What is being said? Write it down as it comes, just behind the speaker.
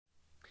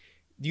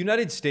The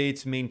United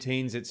States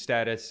maintains its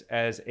status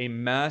as a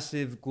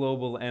massive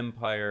global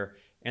empire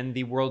and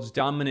the world's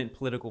dominant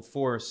political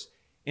force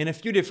in a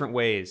few different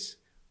ways.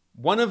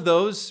 One of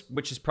those,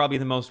 which is probably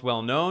the most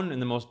well known and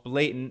the most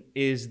blatant,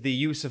 is the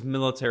use of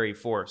military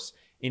force,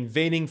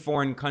 invading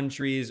foreign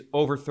countries,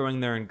 overthrowing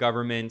their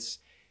governments,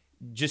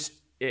 just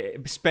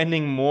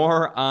spending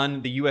more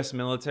on the US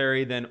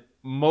military than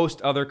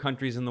most other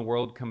countries in the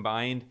world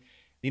combined.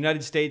 The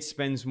United States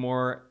spends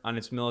more on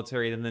its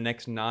military than the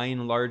next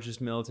 9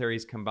 largest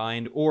militaries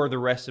combined, or the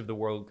rest of the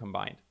world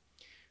combined.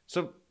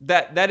 So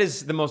that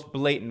is the most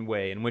blatant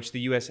way in which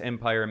the US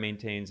empire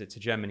maintains its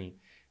hegemony.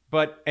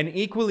 But an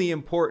equally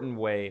important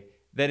way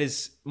that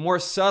is more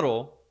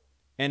subtle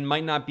and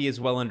might not be as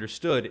well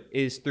understood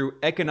is through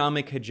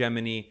economic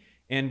hegemony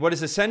and what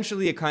is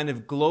essentially a kind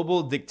of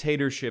global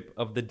dictatorship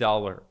of the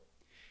dollar.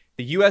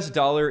 The US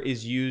dollar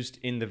is used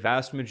in the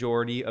vast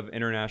majority of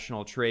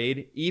international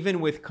trade, even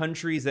with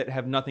countries that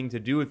have nothing to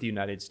do with the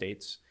United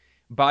States.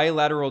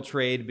 Bilateral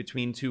trade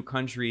between two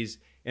countries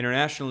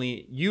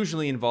internationally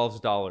usually involves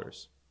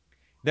dollars.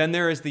 Then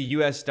there is the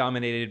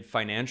US-dominated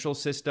financial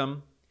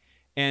system.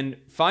 And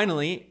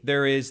finally,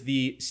 there is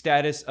the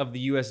status of the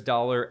US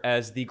dollar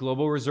as the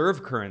global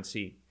reserve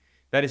currency.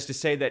 That is to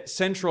say that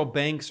central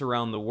banks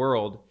around the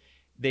world,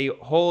 they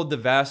hold the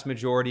vast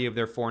majority of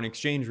their foreign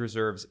exchange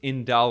reserves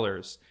in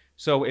dollars.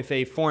 So if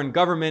a foreign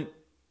government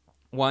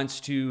wants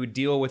to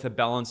deal with a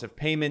balance of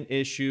payment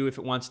issue, if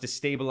it wants to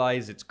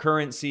stabilize its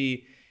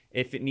currency,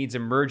 if it needs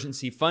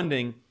emergency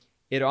funding,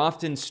 it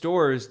often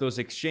stores those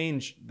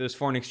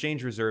foreign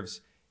exchange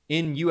reserves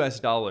in US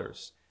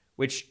dollars,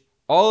 which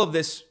all of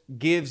this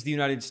gives the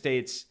United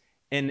States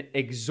an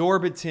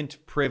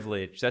exorbitant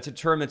privilege. That's a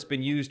term that's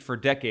been used for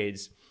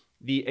decades.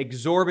 The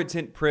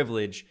exorbitant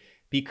privilege,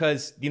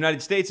 because the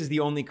United States is the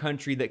only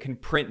country that can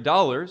print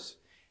dollars,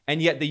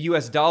 and yet the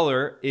US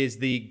dollar is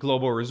the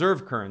global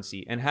reserve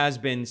currency and has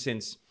been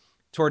since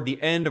toward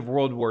the end of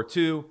World War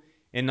II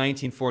in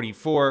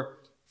 1944.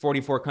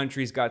 44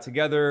 countries got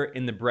together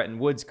in the Bretton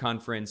Woods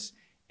Conference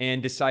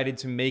and decided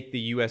to make the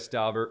US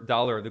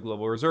dollar the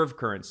global reserve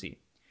currency.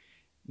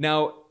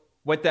 Now,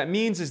 what that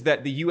means is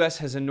that the US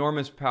has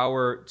enormous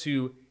power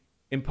to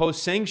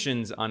impose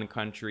sanctions on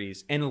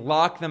countries and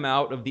lock them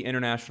out of the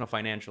international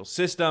financial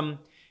system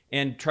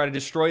and try to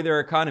destroy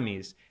their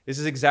economies. This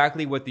is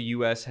exactly what the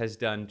US has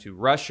done to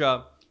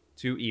Russia,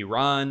 to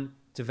Iran,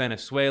 to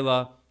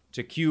Venezuela,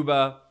 to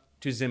Cuba,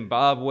 to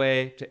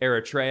Zimbabwe, to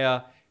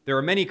Eritrea. There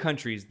are many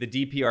countries, the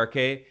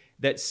DPRK,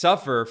 that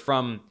suffer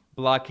from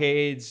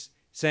blockades,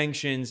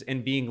 sanctions,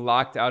 and being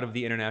locked out of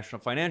the international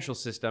financial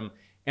system.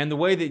 And the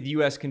way that the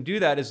US can do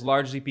that is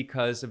largely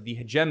because of the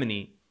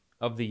hegemony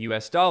of the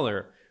US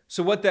dollar.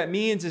 So what that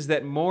means is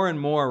that more and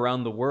more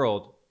around the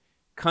world,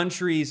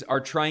 countries are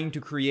trying to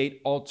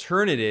create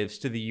alternatives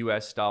to the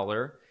US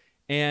dollar,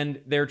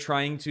 and they're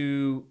trying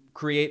to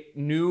create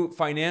new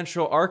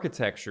financial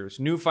architectures,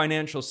 new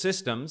financial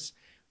systems,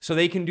 so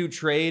they can do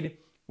trade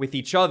with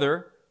each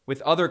other,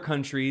 with other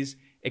countries,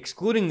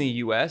 excluding the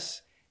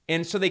US,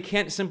 and so they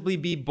can't simply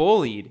be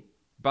bullied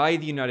by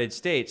the United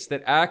States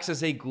that acts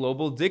as a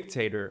global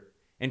dictator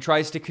and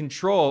tries to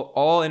control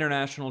all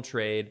international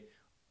trade,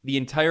 the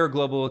entire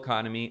global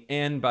economy,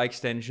 and by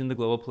extension, the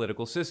global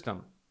political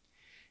system.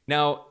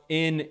 Now,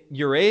 in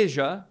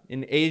Eurasia,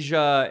 in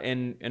Asia,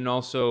 and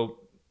also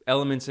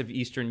elements of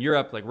Eastern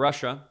Europe, like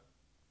Russia,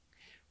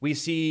 we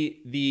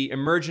see the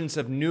emergence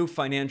of new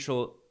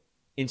financial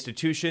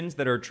institutions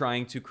that are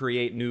trying to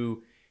create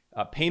new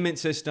payment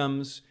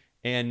systems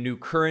and new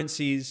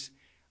currencies.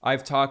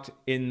 I've talked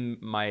in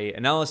my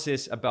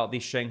analysis about the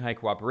Shanghai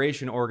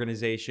Cooperation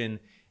Organization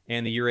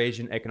and the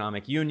Eurasian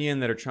Economic Union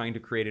that are trying to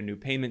create a new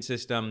payment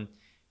system.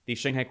 The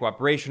Shanghai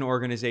Cooperation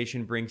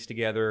Organization brings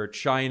together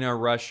China,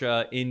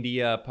 Russia,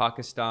 India,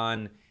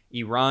 Pakistan,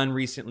 Iran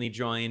recently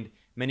joined,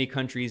 many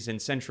countries in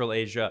Central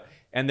Asia,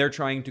 and they're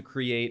trying to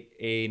create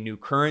a new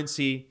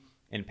currency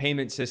and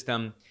payment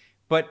system.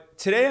 But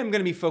today I'm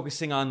going to be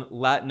focusing on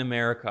Latin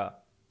America.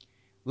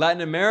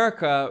 Latin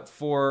America,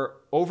 for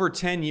over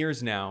 10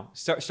 years now,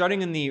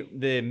 starting in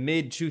the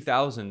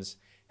mid-2000s,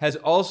 has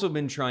also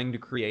been trying to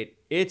create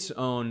its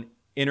own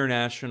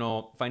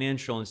international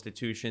financial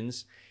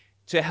institutions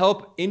to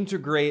help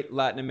integrate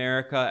Latin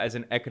America as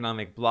an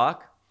economic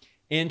bloc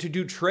and to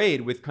do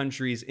trade with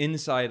countries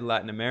inside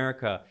Latin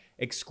America,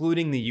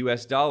 excluding the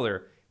US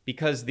dollar,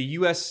 because the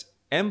US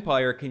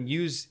empire can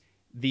use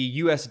the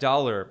US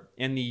dollar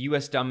and the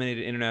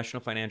US-dominated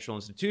international financial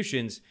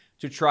institutions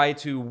to try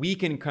to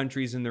weaken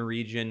countries in the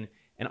region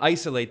and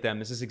isolate them.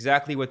 This is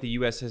exactly what the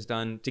US has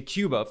done to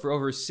Cuba for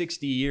over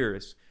 60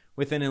 years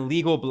with an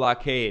illegal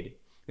blockade.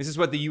 This is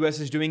what the US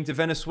is doing to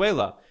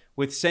Venezuela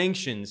with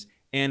sanctions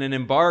and an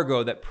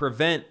embargo that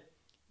prevent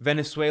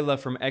Venezuela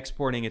from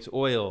exporting its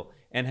oil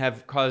and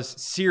have caused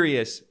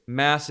serious,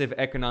 massive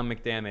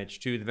economic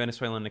damage to the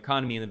Venezuelan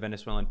economy and the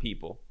Venezuelan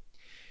people.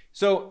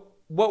 So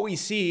what we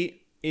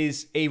see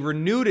is a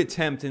renewed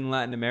attempt in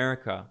Latin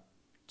America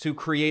to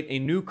create a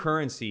new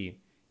currency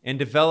and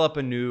develop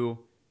a new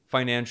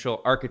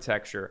financial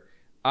architecture.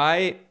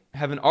 I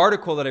have an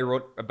article that I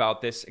wrote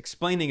about this,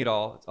 explaining it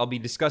all. I'll be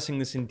discussing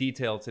this in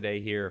detail today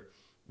here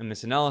in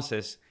this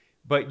analysis,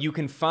 but you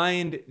can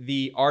find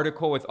the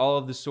article with all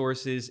of the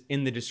sources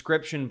in the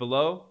description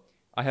below.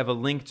 I have a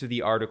link to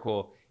the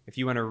article if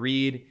you want to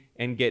read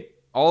and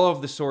get all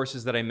of the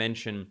sources that I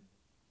mentioned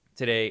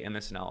today in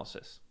this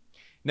analysis.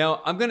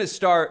 Now, I'm going to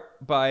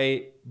start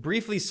by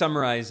briefly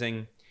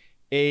summarizing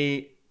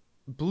a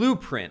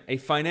blueprint, a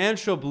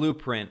financial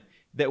blueprint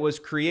that was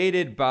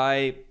created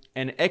by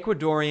an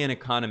Ecuadorian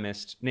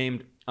economist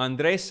named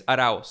Andrés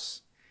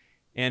Arauz.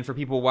 And for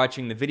people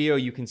watching the video,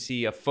 you can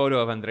see a photo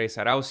of Andrés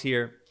Arauz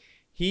here.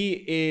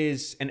 He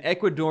is an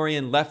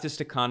Ecuadorian leftist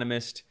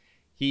economist.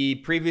 He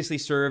previously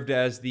served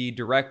as the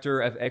director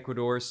of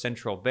Ecuador's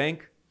central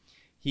bank.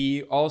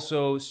 He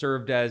also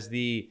served as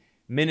the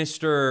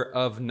Minister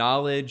of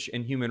Knowledge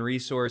and Human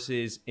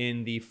Resources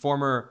in the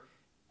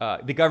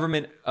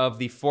government of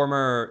the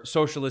former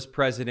socialist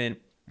president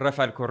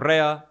Rafael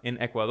Correa in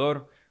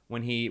Ecuador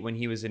when he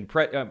was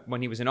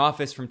in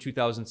office from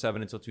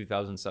 2007 until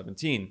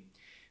 2017.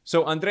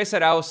 So Andrés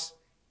Arauz,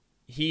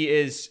 he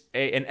is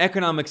an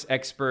economics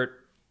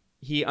expert.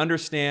 He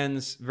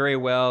understands very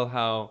well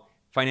how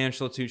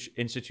financial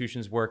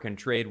institutions work and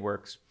trade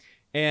works,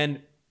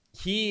 and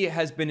he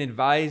has been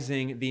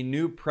advising the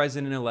new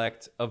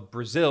president-elect of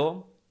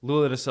Brazil,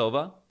 Lula da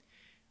Silva,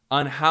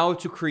 on how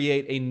to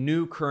create a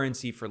new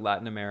currency for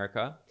Latin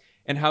America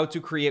and how to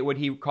create what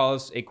he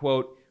calls a,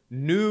 quote,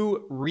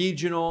 new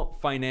regional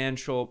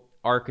financial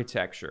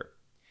architecture.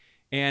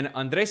 And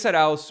Andrés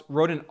Arauz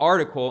wrote an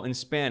article in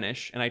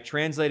Spanish, and I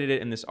translated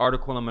it in this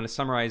article, and I'm going to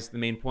summarize the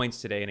main points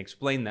today and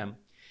explain them.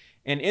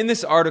 And in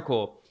this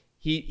article,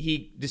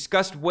 he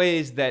discussed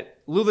ways that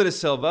Lula da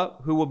Silva,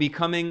 who will be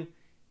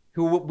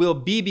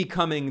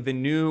becoming the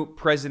new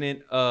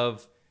president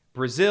of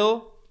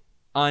Brazil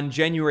on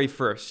January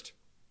 1st,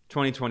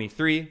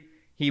 2023.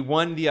 He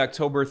won the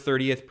October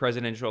 30th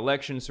presidential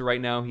election, so right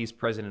now he's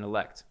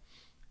president-elect.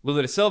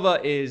 Lula da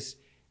Silva is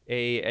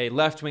a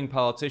left-wing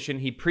politician.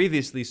 He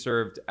previously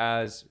served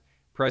as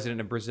president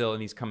of Brazil,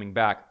 and he's coming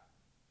back.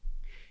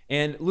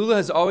 And Lula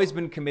has always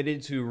been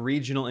committed to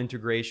regional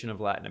integration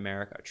of Latin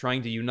America,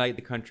 trying to unite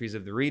the countries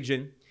of the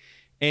region.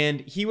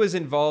 And he was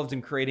involved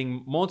in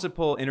creating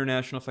multiple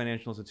international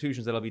financial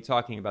institutions that I'll be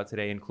talking about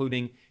today,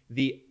 including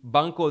the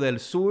Banco del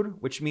Sur,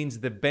 which means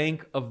the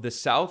Bank of the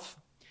South.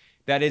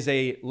 That is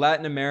a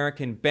Latin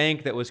American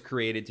bank that was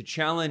created to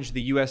challenge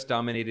the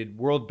US-dominated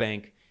World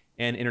Bank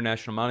and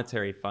International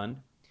Monetary Fund.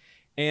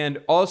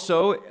 And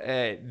also,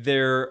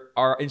 there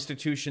are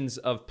institutions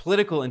of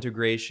political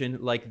integration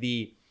like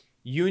the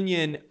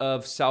Union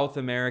of South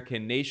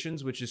American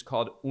Nations, which is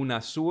called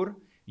UNASUR,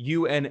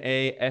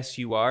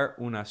 UNASUR,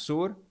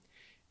 UNASUR.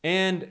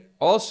 And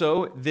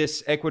also,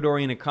 this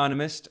Ecuadorian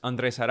economist,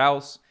 Andrés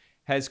Arauz,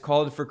 has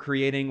called for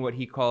creating what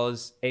he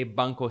calls a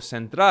Banco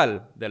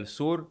Central del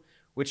Sur,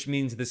 which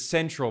means the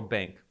central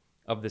bank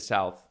of the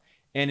South.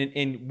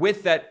 And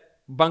with that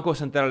Banco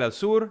Central del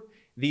Sur,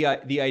 the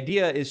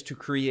idea is to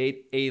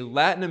create a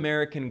Latin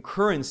American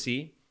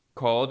currency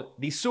called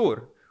the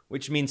Sur,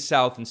 which means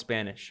South in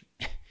Spanish.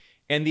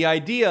 And the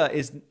idea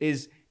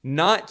is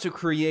not to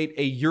create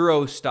a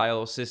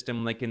Euro-style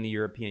system like in the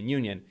European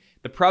Union.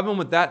 The problem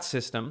with that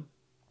system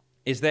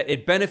is that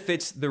it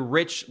benefits the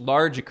rich,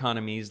 large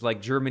economies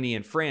like Germany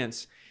and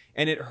France,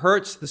 and it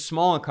hurts the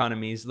small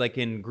economies like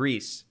in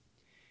Greece.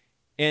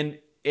 And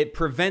it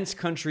prevents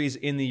countries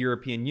in the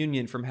European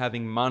Union from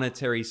having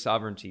monetary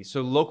sovereignty.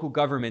 So local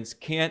governments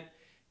can't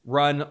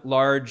run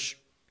large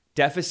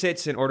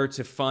deficits in order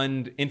to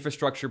fund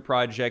infrastructure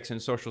projects and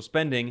social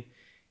spending.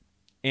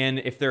 And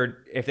if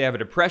they have a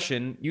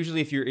depression,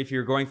 usually if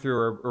you're going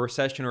through a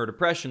recession or a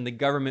depression, the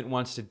government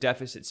wants to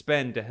deficit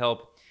spend to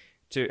help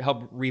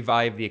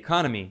revive the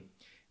economy.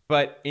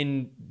 But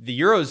in the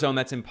Eurozone,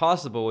 that's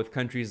impossible with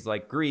countries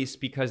like Greece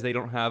because they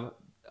don't have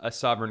a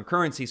sovereign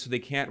currency, so they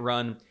can't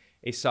run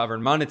a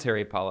sovereign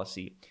monetary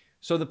policy.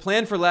 So the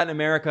plan for Latin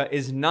America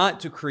is not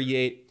to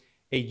create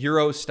a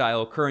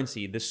Euro-style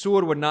currency. The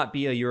Sur would not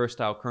be a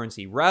Euro-style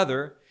currency.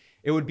 Rather,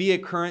 it would be a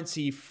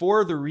currency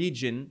for the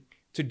region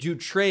to do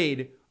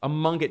trade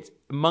among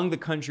the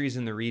countries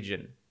in the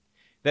region.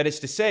 That is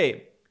to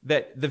say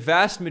that the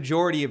vast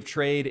majority of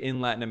trade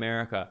in Latin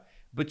America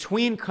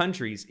between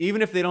countries,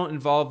 even if they don't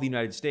involve the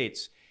United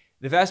States,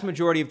 the vast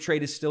majority of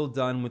trade is still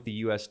done with the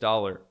US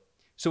dollar.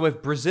 So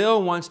if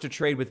Brazil wants to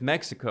trade with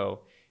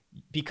Mexico,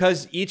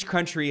 because each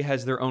country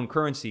has their own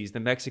currencies, the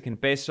Mexican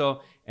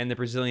peso and the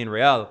Brazilian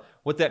real,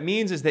 what that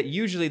means is that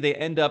usually they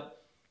end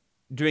up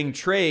doing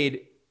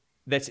trade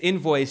that's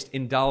invoiced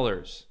in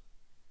dollars.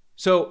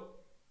 So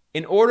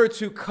in order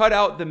to cut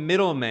out the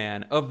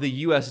middleman of the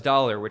US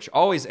dollar, which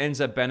always ends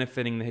up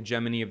benefiting the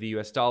hegemony of the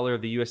US dollar,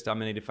 the US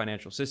dominated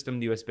financial system,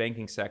 the US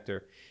banking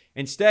sector,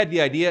 instead the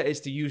idea is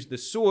to use the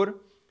Sur,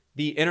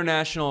 the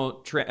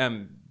international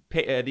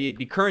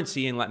the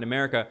currency in Latin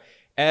America,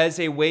 as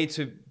a way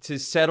to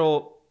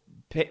settle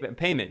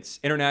payments,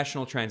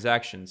 international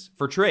transactions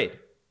for trade.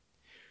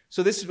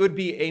 So this would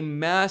be a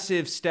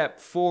massive step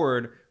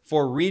forward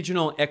for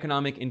regional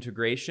economic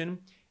integration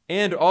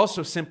and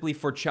also simply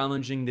for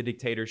challenging the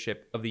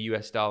dictatorship of the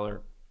US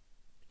dollar.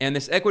 And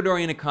this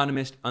Ecuadorian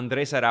economist,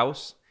 Andrés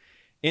Arauz,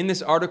 in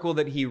this article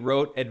that he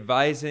wrote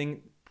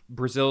advising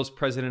Brazil's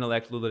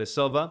president-elect Lula da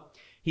Silva,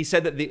 he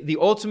said that the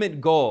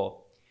ultimate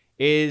goal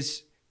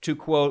is to,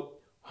 quote,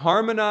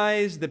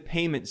 harmonize the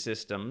payment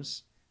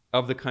systems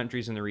of the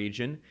countries in the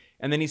region.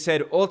 And then he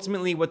said,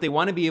 ultimately, what they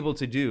want to be able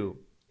to do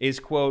is,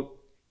 quote,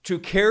 to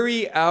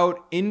carry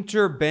out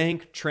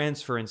interbank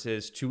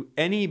transferences to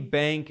any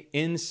bank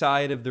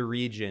inside of the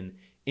region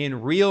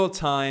in real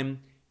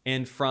time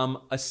and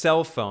from a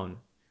cell phone.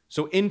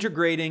 So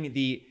integrating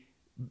the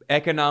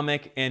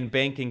economic and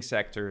banking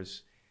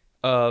sectors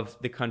of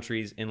the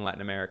countries in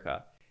Latin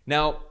America.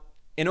 Now,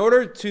 in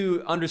order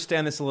to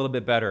understand this a little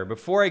bit better,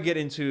 before I get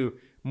into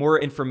more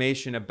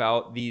information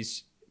about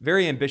these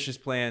very ambitious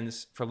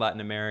plans for Latin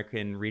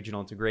American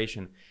regional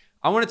integration,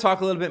 I want to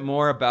talk a little bit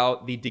more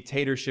about the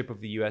dictatorship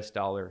of the US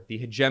dollar, the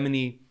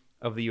hegemony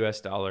of the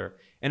US dollar.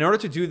 In order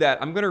to do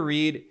that, I'm going to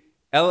read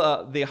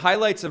the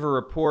highlights of a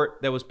report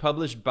that was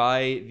published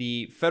by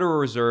the Federal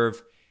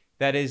Reserve,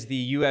 that is the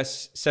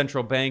US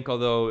central bank,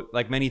 although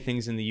like many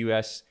things in the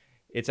US,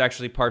 it's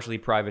actually partially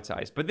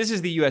privatized. But this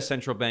is the US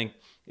central bank.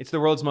 It's the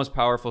world's most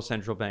powerful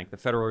central bank, the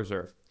Federal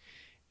Reserve.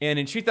 And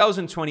in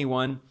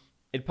 2021,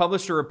 it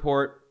published a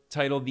report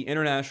titled The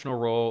International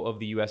Role of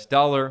the US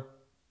Dollar.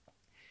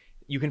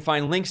 You can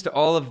find links to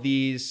all of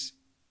these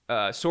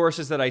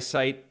sources that I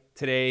cite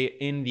today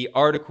in the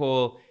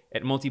article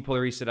at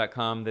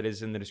multipolarista.com that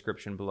is in the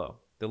description below.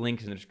 The link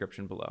is in the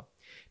description below.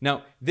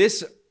 Now,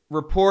 this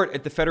report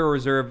at the Federal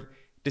Reserve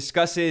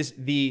discusses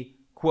the,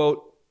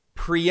 quote,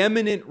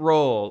 preeminent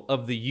role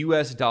of the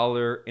US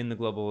dollar in the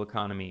global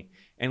economy.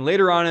 And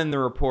later on in the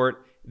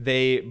report,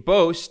 they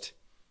boast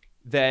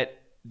that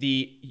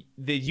the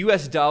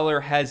US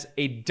dollar has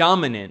a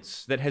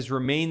dominance that has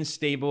remained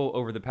stable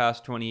over the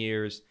past 20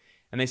 years.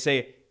 And they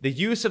say the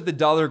use of the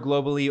dollar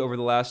globally over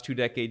the last 2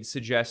 decades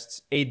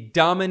suggests a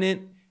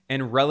dominant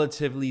and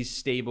relatively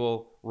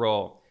stable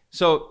role.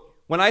 So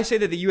when I say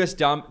that the US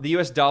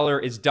dollar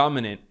is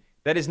dominant,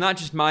 that is not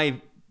just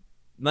my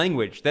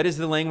language. That is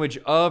the language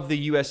of the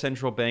US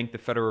Central Bank, the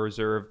Federal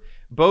Reserve,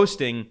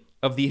 boasting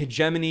of the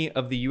hegemony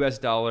of the US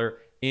dollar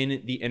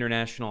in the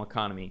international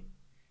economy.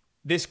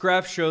 This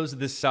graph shows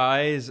the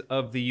size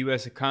of the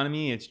US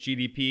economy, its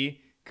GDP,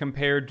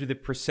 compared to the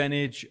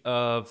percentage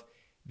of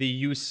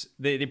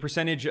the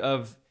percentage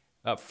of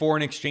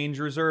foreign exchange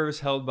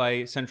reserves held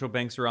by central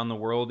banks around the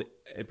world,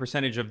 a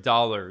percentage of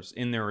dollars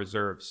in their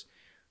reserves.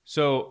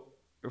 So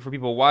for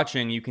people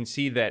watching, you can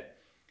see that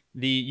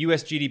the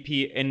US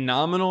GDP in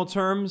nominal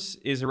terms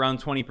is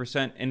around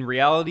 20%. In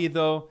reality,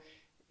 though,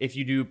 if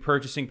you do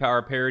purchasing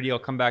power parity, I'll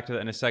come back to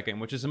that in a second,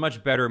 which is a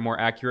much better, more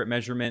accurate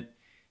measurement.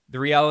 The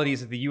reality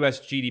is that the US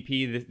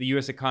GDP, the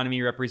US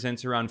economy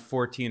represents around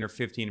 14 or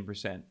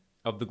 15%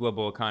 of the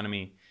global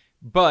economy.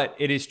 But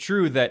it is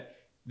true that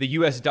the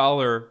US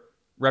dollar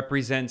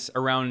represents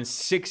around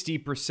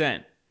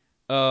 60%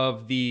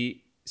 of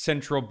the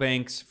central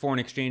bank's foreign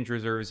exchange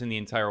reserves in the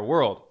entire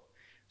world.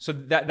 So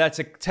that's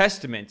a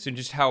testament to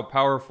just how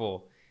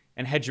powerful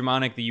and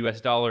hegemonic the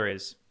US dollar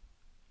is.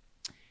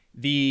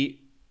 The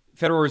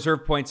Federal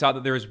Reserve points out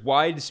that there is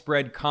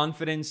widespread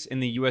confidence in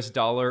the US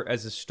dollar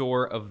as a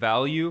store of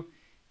value,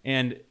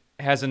 and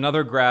has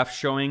another graph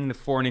showing the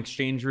foreign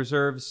exchange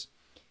reserves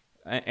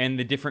and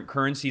the different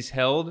currencies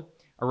held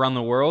around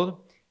the world.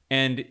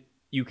 And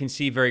you can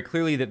see very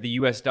clearly that the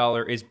US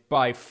dollar is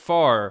by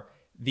far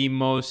the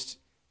most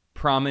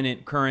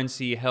prominent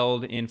currency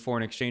held in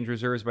foreign exchange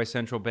reserves by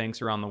central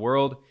banks around the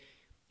world,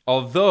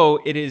 although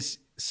it is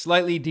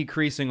slightly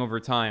decreasing over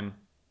time.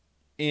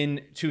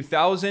 In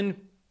 2000,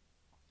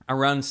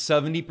 around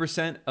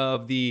 70%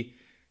 of the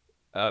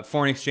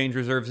foreign exchange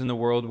reserves in the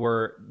world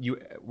were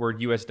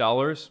US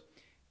dollars,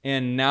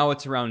 and now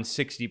it's around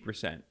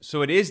 60%.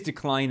 So it is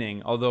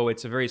declining, although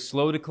it's a very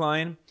slow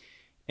decline.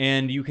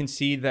 And you can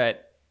see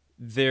that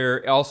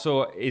there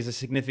also is a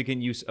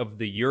significant use of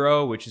the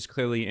euro, which is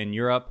clearly in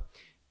Europe.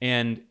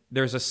 And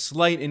there's a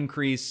slight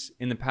increase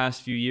in the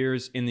past few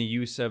years in the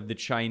use of the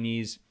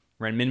Chinese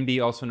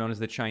renminbi, also known as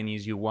the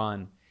Chinese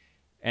yuan.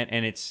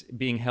 And it's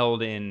being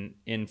held in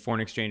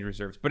foreign exchange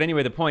reserves. But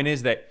anyway, the point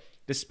is that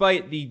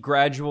despite the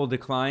gradual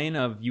decline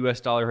of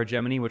US dollar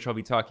hegemony, which I'll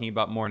be talking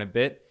about more in a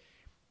bit,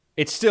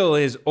 it still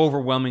is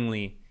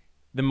overwhelmingly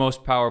the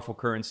most powerful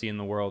currency in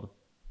the world.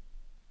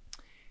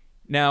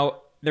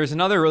 Now, there's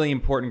another really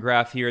important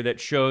graph here that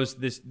shows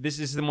this. This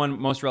is the one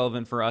most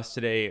relevant for us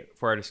today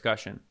for our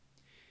discussion.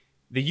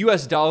 The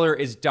US dollar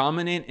is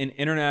dominant in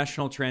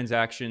international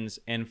transactions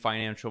and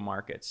financial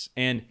markets.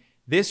 And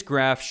this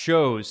graph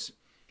shows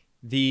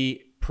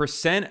the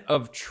percent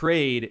of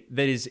trade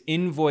that is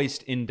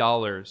invoiced in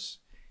dollars,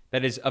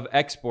 that is of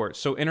export,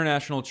 so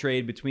international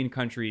trade between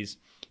countries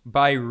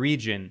by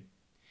region.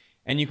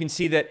 And you can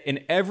see that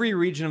in every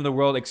region of the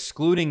world,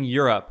 excluding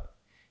Europe,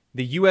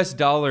 the US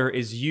dollar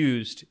is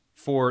used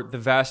for the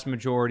vast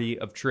majority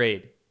of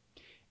trade.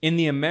 In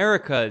the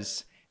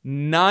Americas,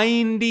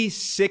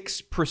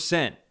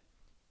 96%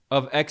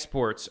 of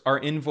exports are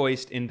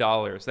invoiced in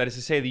dollars. That is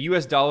to say, the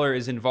US dollar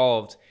is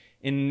involved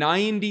in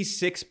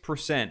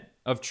 96%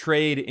 of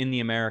trade in the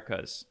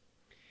Americas.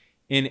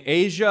 In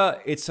Asia,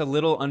 it's a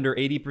little under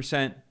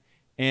 80%,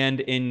 and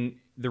in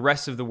the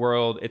rest of the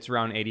world, it's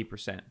around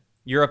 80%.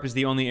 Europe is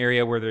the only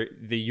area where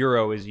the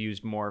euro is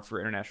used more for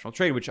international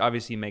trade, which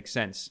obviously makes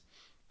sense.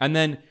 And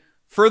then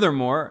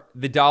furthermore,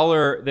 the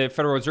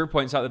Federal Reserve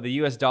points out that the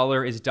US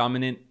dollar is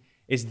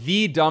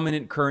the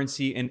dominant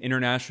currency in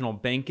international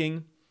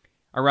banking.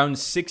 Around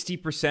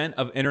 60%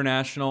 of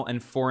international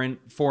and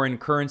foreign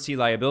currency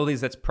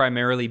liabilities, that's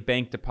primarily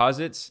bank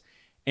deposits,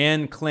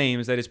 and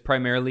claims, that is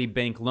primarily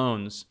bank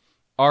loans,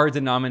 are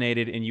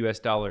denominated in US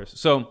dollars.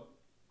 So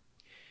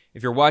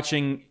if you're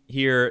watching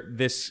here,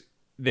 this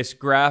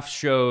graph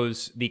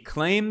shows the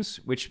claims,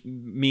 which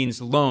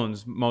means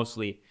loans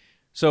mostly.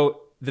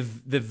 So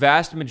the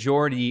vast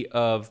majority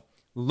of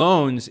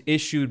loans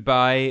issued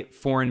by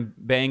foreign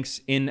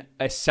banks in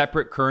a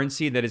separate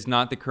currency that is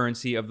not the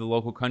currency of the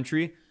local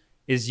country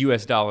is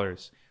US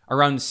dollars,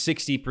 around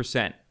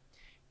 60%.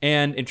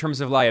 And in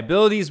terms of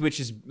liabilities, which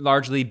is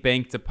largely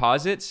bank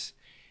deposits,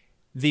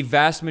 the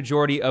vast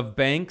majority of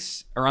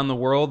banks around the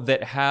world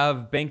that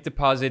have bank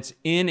deposits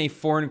in a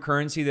foreign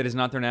currency that is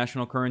not their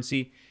national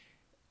currency,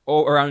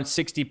 around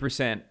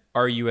 60%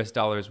 are US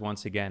dollars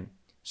once again.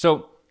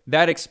 So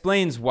that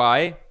explains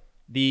why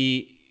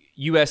the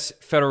US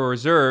Federal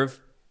Reserve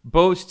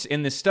boasts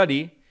in this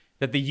study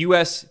that the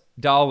US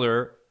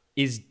dollar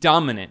is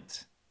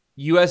dominant.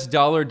 US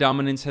dollar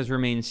dominance has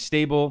remained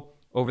stable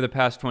over the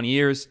past 20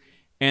 years.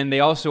 And they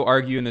also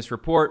argue in this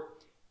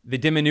report the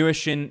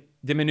diminution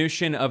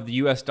of the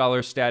US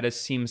dollar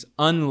status seems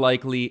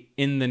unlikely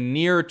in the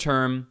near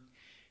term.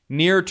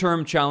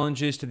 Near-term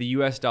challenges to the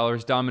US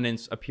dollar's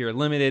dominance appear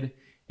limited.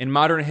 In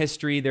modern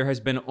history, there has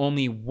been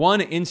only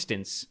one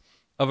instance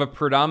of a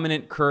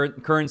predominant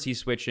currency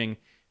switching.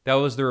 That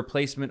was the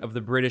replacement of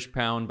the British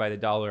pound by the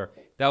dollar.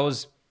 That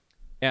was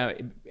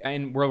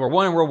in World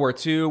War I and World War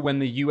II when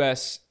the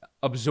US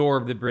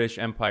absorbed the British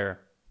Empire.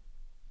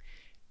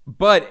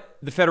 But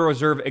the Federal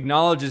Reserve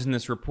acknowledges in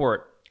this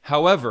report,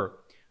 however,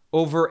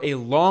 over a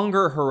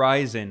longer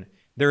horizon,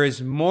 there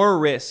is more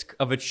risk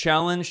of a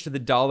challenge to the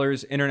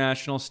dollar's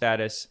international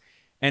status,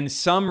 and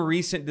some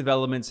recent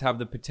developments have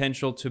the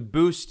potential to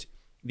boost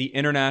the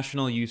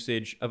international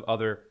usage of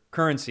other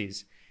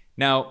currencies.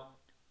 Now,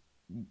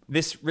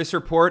 this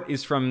report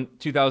is from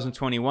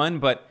 2021,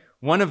 but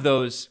one of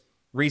those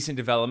recent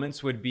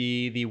developments would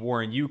be the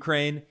war in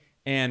Ukraine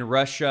and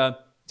Russia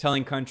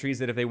telling countries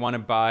that if they want to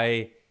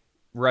buy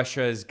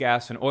Russia's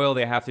gas and oil,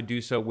 they have to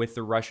do so with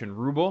the Russian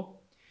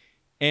ruble.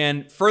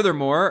 And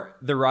furthermore,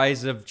 the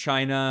rise of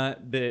China,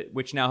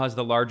 which now has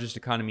the largest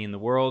economy in the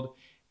world,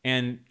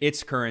 and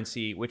its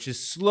currency, which is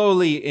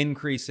slowly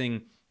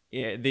increasing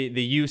the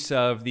use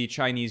of the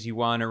Chinese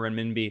yuan or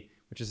renminbi,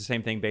 which is the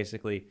same thing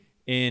basically,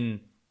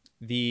 in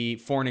the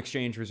foreign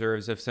exchange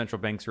reserves of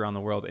central banks around the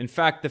world. In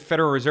fact, the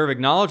Federal Reserve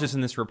acknowledges in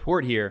this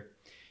report here,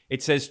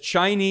 it says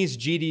Chinese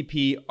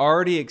GDP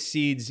already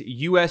exceeds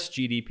US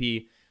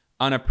GDP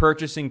on a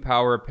purchasing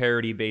power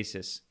parity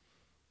basis,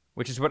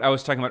 which is what I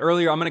was talking about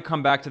earlier. I'm going to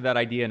come back to that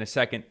idea in a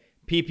second.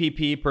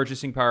 PPP,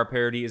 purchasing power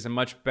parity, is a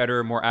much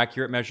better, more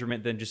accurate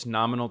measurement than just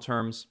nominal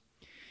terms.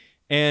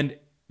 And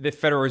the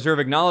Federal Reserve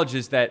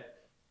acknowledges that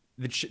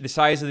the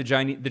size of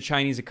the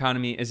Chinese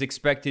economy is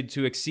expected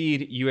to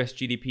exceed US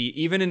GDP,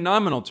 even in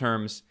nominal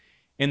terms,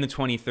 in the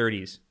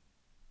 2030s.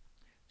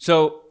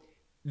 So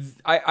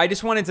I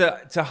just wanted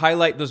to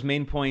highlight those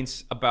main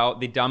points about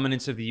the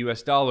dominance of the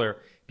US dollar,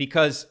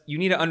 because you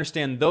need to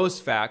understand those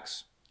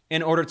facts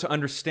in order to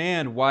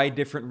understand why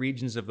different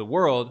regions of the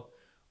world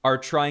are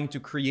trying to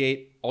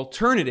create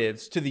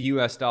alternatives to the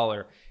US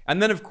dollar.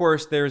 And then, of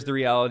course, there's the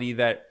reality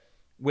that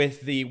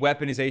with the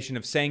weaponization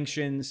of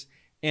sanctions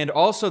and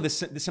also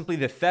simply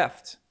the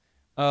theft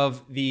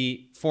of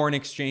the foreign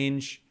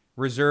exchange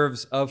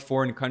reserves of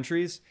foreign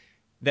countries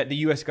that the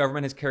US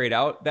government has carried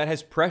out, that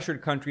has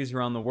pressured countries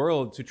around the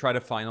world to try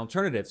to find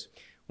alternatives.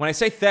 When I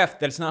say theft,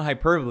 that's not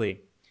hyperbole.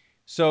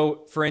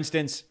 So, for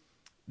instance,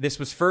 this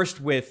was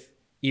first with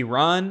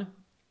Iran.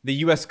 The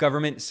US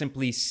government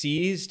simply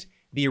seized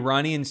the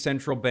Iranian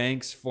central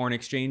bank's foreign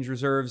exchange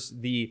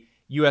reserves, the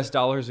US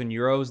dollars and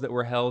euros that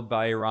were held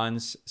by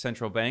Iran's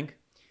central bank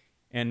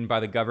and by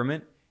the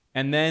government.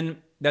 And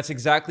then that's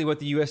exactly what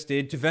the US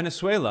did to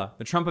Venezuela.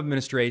 The Trump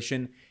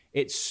administration,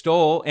 it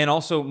stole, and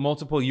also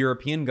multiple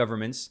European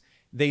governments,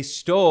 they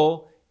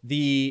stole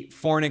the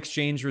foreign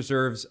exchange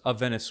reserves of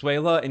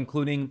Venezuela,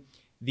 including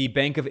the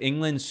Bank of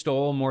England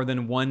stole more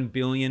than $1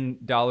 billion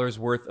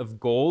worth of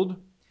gold.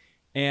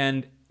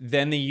 And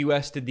then the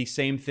US did the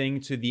same thing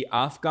to the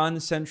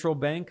Afghan central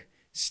bank,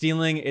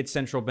 stealing its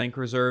central bank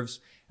reserves.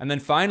 And then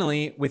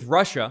finally, with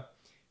Russia,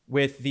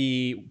 with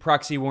the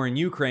proxy war in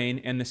Ukraine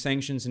and the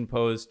sanctions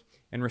imposed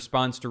in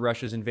response to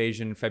Russia's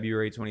invasion in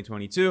February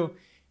 2022,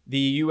 the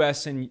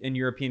US and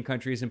European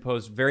countries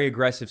imposed very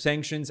aggressive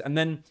sanctions, and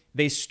then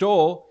they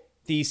stole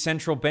the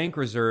central bank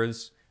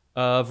reserves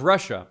of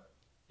Russia.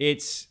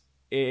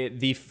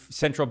 The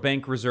central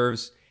bank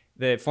reserves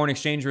the foreign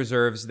exchange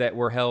reserves that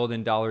were held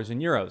in dollars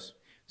and euros.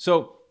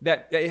 So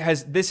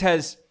this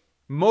has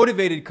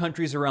motivated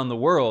countries around the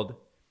world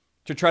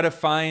to try to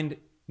find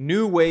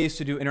new ways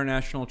to do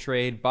international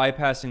trade,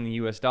 bypassing the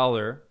US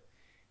dollar.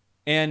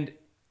 And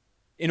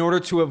in order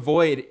to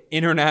avoid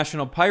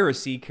international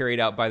piracy carried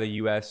out by the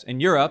US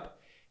and Europe,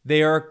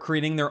 they are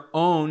creating their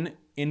own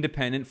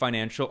independent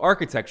financial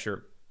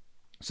architecture.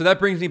 So that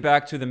brings me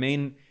back to the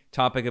main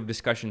topic of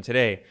discussion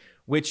today,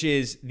 which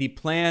is the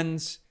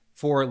plans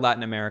for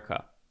Latin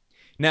America.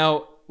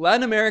 Now,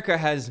 Latin America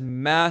has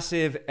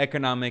massive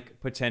economic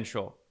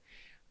potential.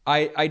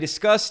 I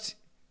discussed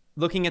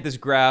looking at this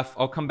graph.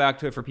 I'll come back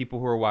to it for people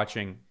who are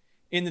watching.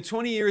 In the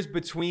 20 years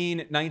between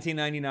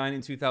 1999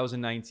 and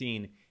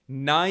 2019,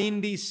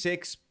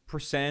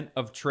 96%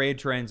 of trade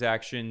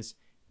transactions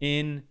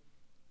in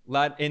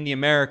the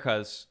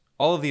Americas,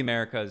 all of the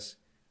Americas,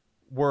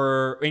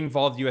 were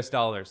involved US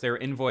dollars. They were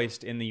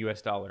invoiced in the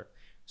US dollar.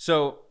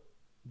 So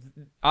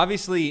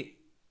obviously,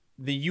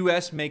 the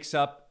US makes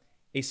up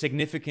a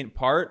significant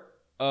part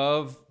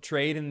of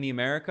trade in the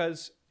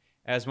Americas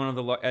as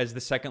as the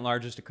second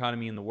largest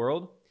economy in the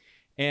world.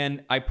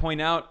 And I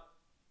point out,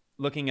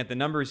 looking at the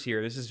numbers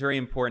here, this is very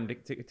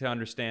important to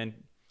understand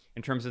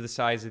in terms of the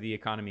size of the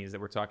economies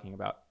that we're talking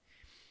about.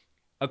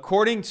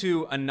 According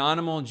to a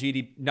nominal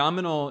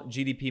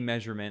GDP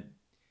measurement,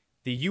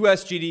 the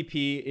US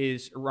GDP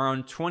is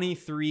around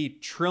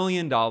 $23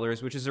 trillion,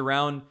 which is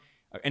around,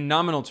 in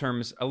nominal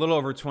terms, a little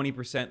over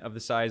 20% of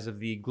the size of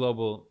the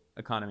global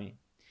economy.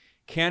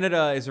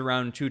 Canada is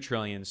around $2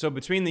 trillion. So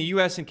between the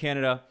US and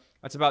Canada,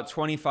 that's about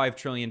 $25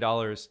 trillion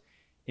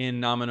in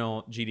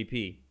nominal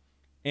GDP.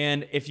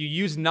 And if you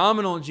use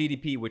nominal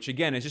GDP, which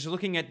again is just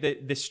looking at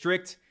the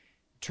strict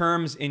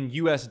terms in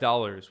US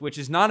dollars, which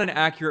is not an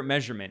accurate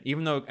measurement,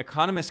 even though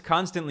economists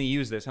constantly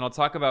use this, and I'll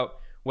talk about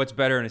what's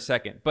better in a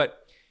second.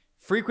 But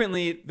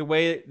frequently, the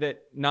way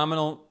that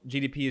nominal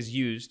GDP is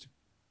used,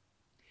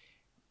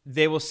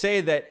 they will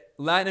say that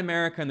Latin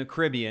America and the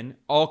Caribbean,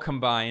 all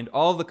combined,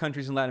 all of the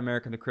countries in Latin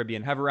America and the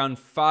Caribbean have around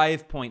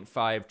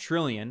 5.5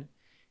 trillion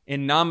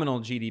in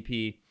nominal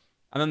GDP.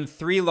 And then the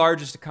three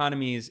largest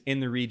economies in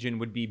the region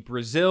would be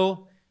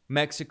Brazil,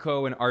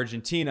 Mexico, and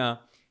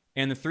Argentina.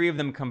 And the three of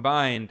them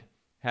combined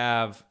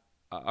have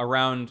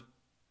around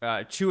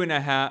around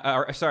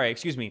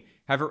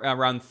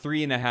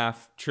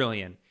 3.5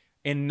 trillion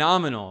in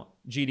nominal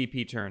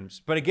GDP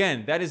terms. But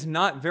again, that is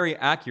not very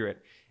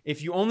accurate.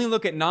 If you only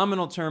look at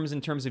nominal terms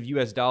in terms of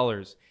US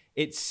dollars,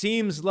 it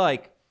seems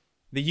like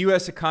the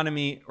US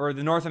economy, or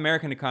the North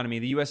American economy,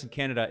 the US and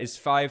Canada, is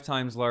 5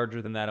 times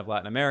larger than that of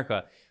Latin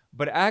America.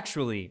 But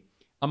actually,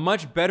 a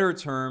much better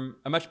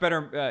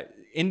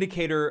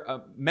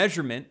indicator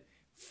measurement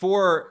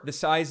for the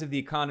size of the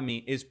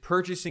economy is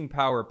purchasing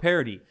power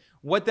parity.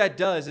 What that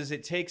does is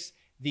it takes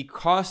the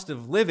cost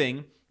of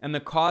living and the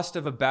cost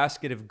of a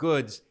basket of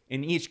goods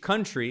in each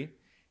country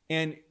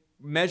and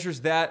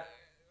measures that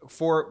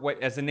for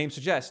what, as the name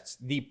suggests,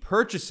 the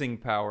purchasing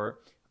power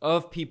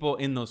of people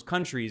in those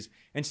countries,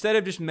 instead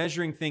of just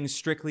measuring things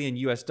strictly in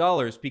US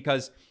dollars.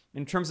 Because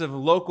in terms of the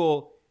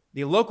local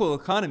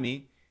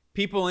economy,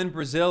 people in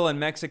Brazil and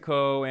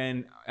Mexico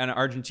and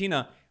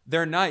Argentina,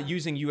 they're not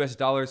using US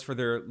dollars for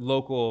their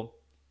local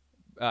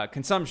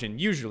consumption,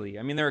 usually.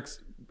 I mean, there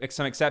are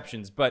some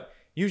exceptions, but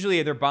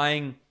usually they're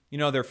buying,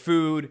 their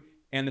food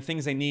and the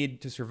things they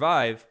need to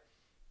survive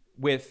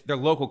with their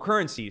local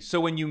currency.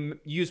 So when you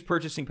use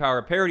purchasing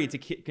power parity to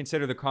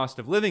consider the cost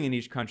of living in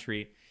each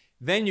country,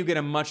 then you get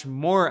a much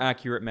more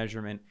accurate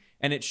measurement,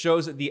 and it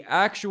shows that the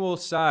actual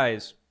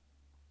size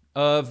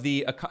of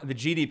the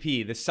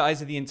GDP, the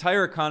size of the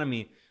entire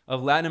economy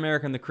of Latin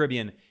America and the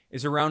Caribbean,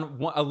 is around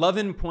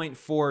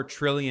 $11.4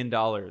 trillion.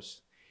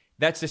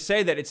 That's to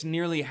say that it's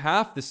nearly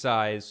half the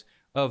size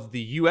of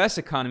the US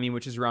economy,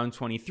 which is around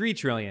 23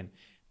 trillion.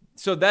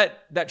 So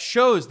that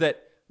shows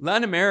that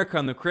Latin America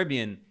and the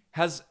Caribbean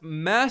has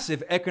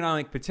massive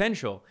economic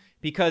potential,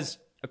 because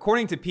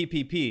according to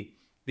PPP,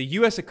 the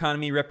US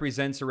economy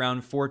represents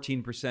around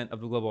 14%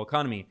 of the global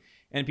economy.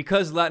 And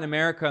because Latin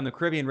America and the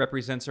Caribbean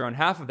represents around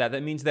half of that,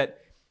 that means that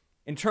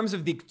in terms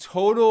of the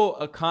total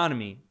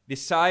economy, the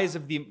size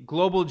of the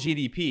global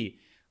GDP,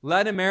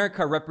 Latin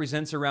America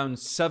represents around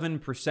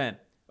 7%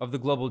 of the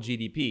global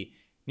GDP,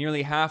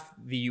 nearly half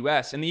the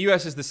US. And the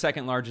US is the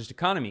second largest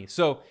economy.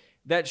 So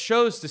that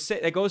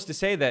goes to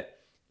say that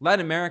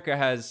Latin America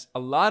has a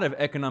lot of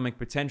economic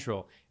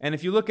potential. And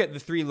if you look at the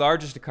three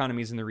largest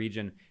economies in the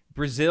region,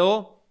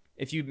 Brazil,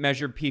 if you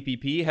measure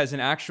PPP, has an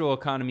actual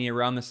economy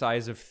around the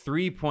size of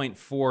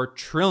 $3.4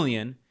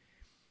 trillion,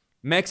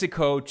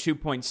 Mexico,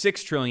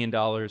 $2.6 trillion,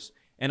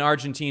 and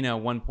Argentina,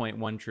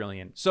 $1.1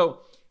 trillion. So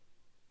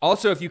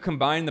also, if you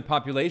combine the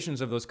populations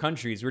of those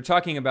countries, we're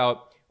talking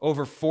about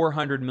over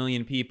 400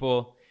 million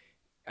people.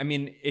 I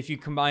mean, if you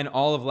combine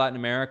all of Latin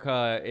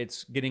America,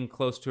 it's getting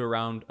close to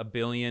around 1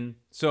 billion.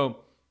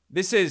 So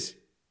this is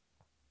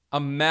a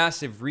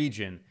massive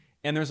region,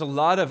 and there's a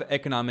lot of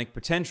economic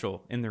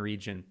potential in the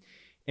region.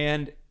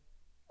 And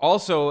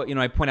also,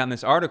 I point out in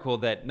this article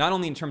that not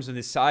only in terms of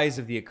the size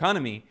of the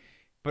economy,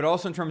 but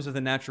also in terms of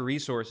the natural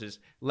resources.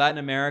 Latin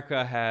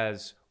America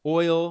has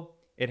oil,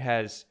 it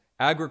has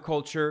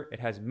agriculture, it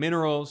has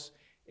minerals,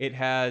 it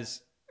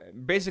has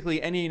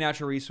basically any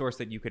natural resource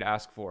that you could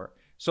ask for.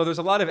 So there's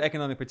a lot of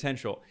economic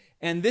potential.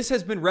 And this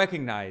has been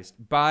recognized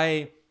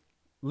by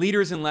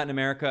leaders in Latin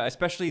America,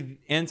 especially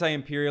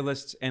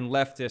anti-imperialists and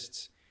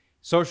leftists,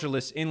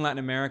 socialists in Latin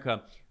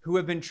America, who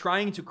have been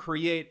trying to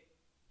create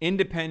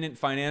independent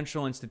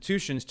financial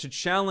institutions to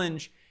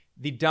challenge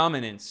the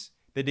dominance,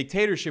 the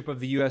dictatorship of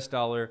the US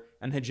dollar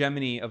and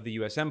hegemony of the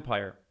US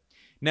empire.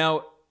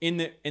 Now, in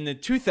the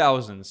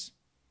 2000s,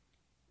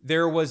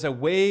 there was a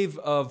wave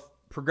of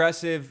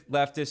progressive,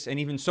 leftist, and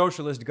even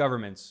socialist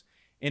governments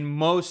in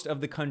most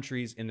of the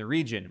countries in the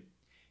region.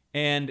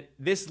 And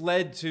this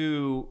led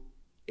to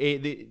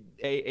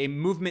a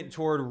movement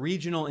toward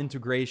regional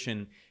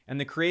integration and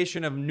the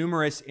creation of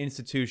numerous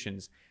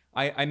institutions.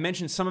 I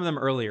mentioned some of them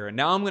earlier, and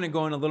now I'm going to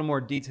go in a little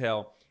more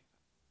detail,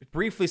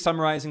 briefly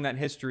summarizing that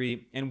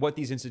history and what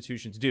these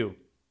institutions do.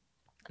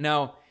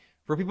 Now,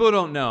 for people who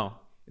don't know,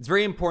 it's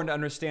very important to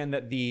understand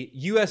that the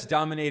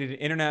US-dominated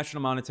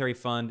International Monetary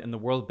Fund and the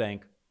World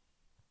Bank,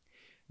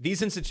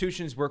 these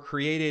institutions were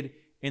created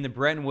in the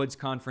Bretton Woods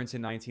Conference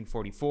in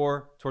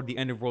 1944, toward the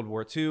end of World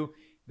War II.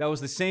 That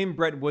was the same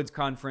Bretton Woods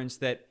Conference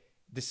that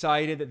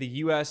decided that the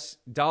US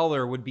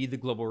dollar would be the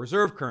global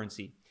reserve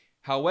currency.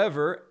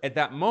 However, at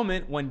that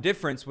moment, one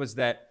difference was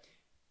that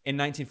in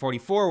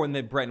 1944, when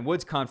the Bretton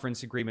Woods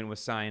Conference agreement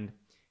was signed,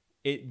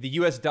 the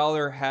US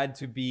dollar had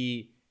to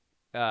be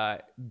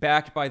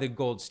backed by the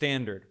gold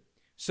standard.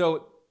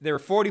 So there were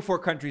 44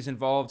 countries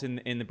involved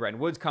in the Bretton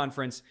Woods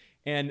Conference,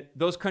 and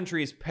those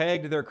countries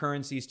pegged their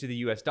currencies to the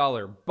US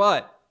dollar.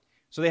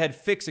 So they had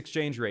fixed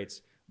exchange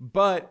rates.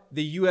 But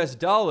the US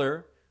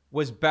dollar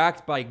was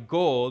backed by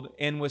gold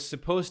and was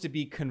supposed to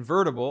be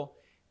convertible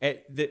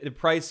at the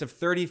price of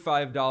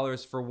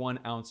 $35 for 1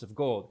 ounce of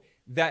gold.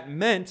 That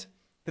meant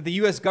that the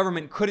US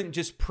government couldn't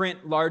just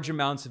print large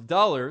amounts of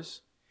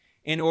dollars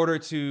in order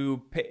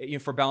to pay,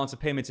 for balance of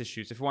payments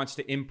issues. If it wants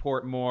to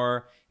import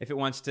more, if it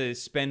wants to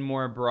spend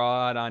more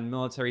abroad on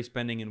military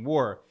spending and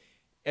war.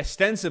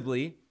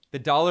 Ostensibly, the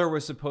dollar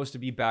was supposed to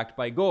be backed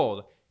by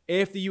gold.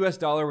 If the US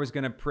dollar was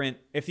going to print,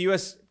 if the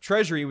US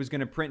Treasury was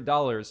going to print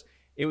dollars,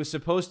 it was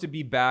supposed to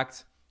be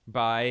backed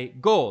by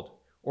gold,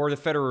 or the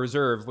Federal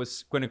Reserve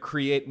was going to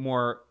create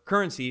more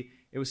currency.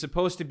 It was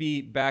supposed to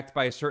be backed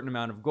by a certain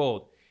amount of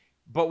gold.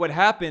 But what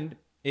happened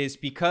is,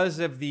 because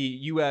of the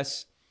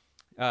US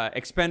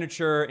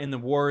expenditure in the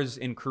wars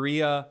in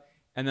Korea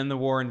and then the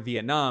war in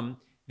Vietnam,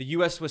 the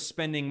US was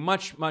spending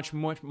much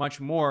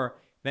more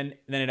than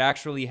it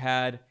actually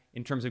had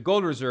in terms of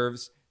gold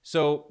reserves.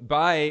 So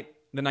by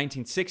the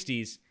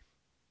 1960s,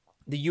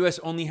 the US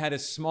only had a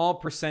small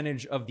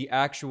percentage of the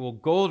actual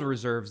gold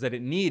reserves that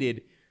it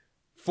needed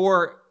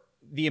for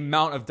the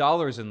amount of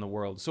dollars in the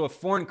world. So if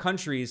foreign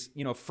countries,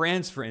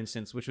 France, for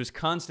instance, which was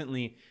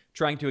constantly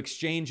trying to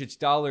exchange its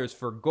dollars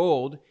for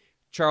gold,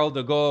 Charles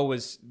de Gaulle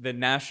was the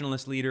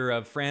nationalist leader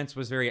of France,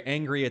 was very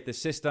angry at the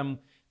system.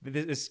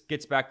 This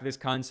gets back to this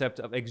concept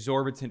of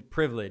exorbitant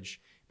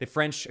privilege. The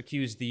French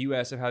accused the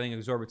US of having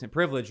exorbitant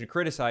privilege and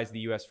criticized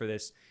the US for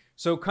this.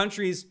 So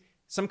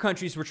some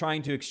countries were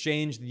trying to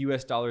exchange the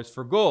US dollars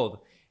for gold.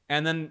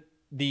 And then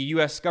the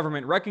US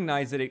government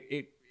recognized that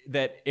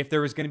that if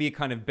there was going to be a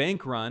kind of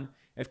bank run,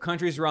 if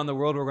countries around the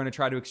world were going to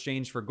try to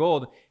exchange for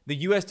gold, the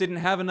US didn't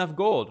have enough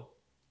gold.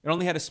 It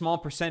only had a small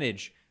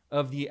percentage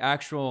of the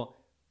actual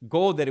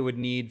gold that it would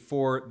need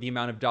for the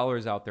amount of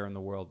dollars out there in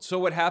the world. So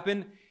what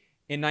happened?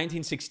 In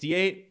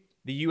 1968,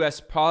 the US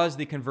paused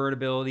the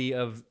convertibility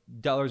of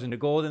dollars into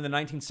gold. In the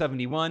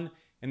 1971,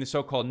 in the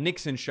so-called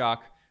Nixon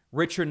shock,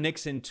 Richard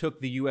Nixon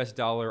took the US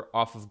dollar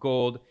off of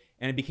gold,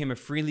 and it became a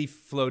freely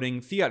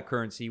floating fiat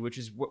currency, which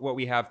is what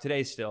we have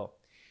today still.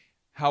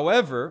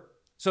 However,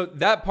 so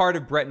that part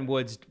of Bretton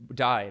Woods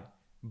died,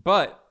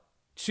 but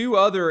two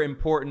other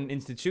important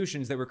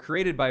institutions that were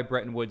created by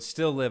Bretton Woods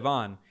still live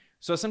on.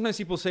 So sometimes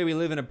people say we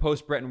live in a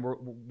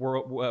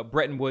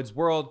post-Bretton Woods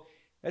world.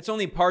 That's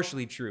only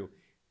partially true.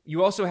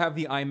 You also have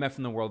the IMF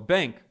and the World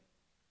Bank.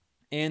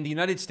 And the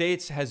United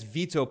States has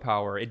veto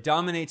power. It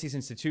dominates these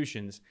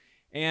institutions.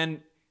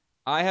 And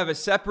I have a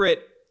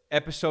separate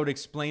episode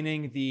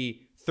explaining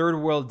the third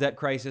world debt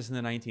crisis in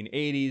the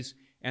 1980s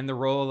and the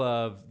role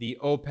of the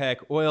OPEC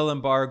oil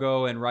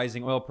embargo and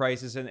rising oil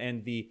prices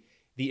and the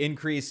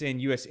increase in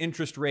U.S.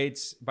 interest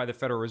rates by the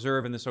Federal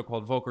Reserve and the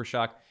so-called Volcker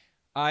shock.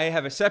 I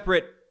have a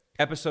separate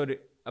episode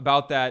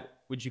about that,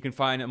 which you can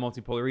find at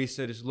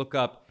Multipolarista. Just look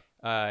up,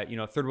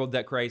 third world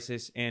debt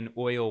crisis and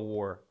oil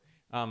war.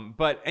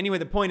 But anyway,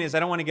 the point is, I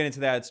don't want to get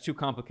into that. It's too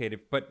complicated.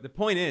 But the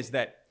point is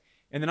that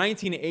in the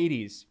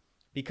 1980s,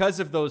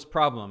 because of those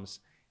problems,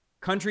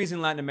 countries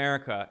in Latin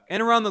America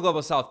and around the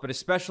global south, but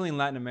especially in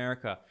Latin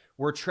America,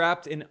 were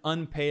trapped in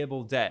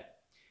unpayable debt.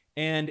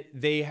 And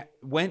they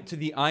went to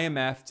the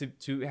IMF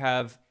to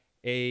have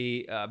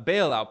a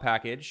bailout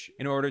package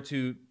in order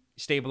to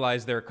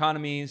stabilize their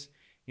economies.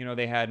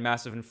 They had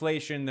massive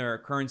inflation. Their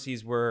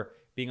currencies were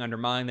being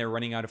undermined. They were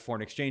running out of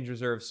foreign exchange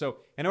reserves. So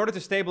in order to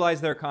stabilize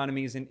their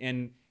economies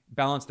and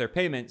balance their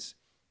payments,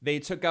 they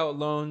took out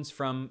loans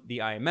from the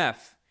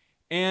IMF.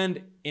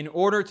 And in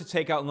order to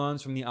take out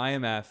loans from the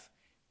IMF,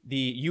 the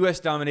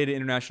US-dominated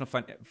International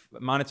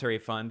Monetary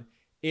Fund,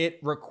 it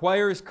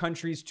requires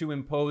countries to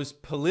impose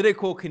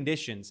political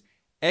conditions,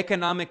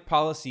 economic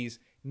policies,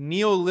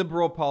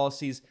 neoliberal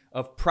policies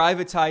of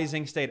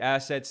privatizing state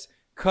assets,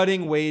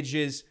 cutting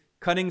wages,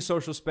 cutting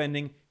social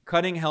spending,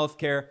 cutting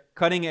healthcare,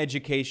 cutting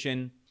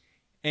education,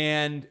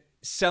 and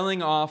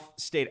selling off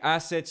state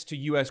assets to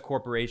US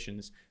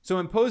corporations. So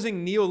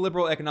imposing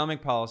neoliberal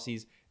economic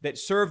policies that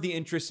serve the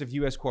interests of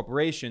US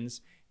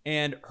corporations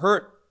and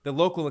hurt the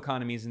local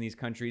economies in these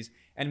countries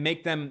and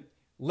make them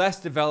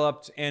less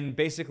developed and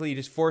basically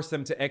just force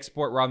them to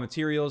export raw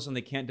materials, and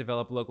they can't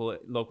develop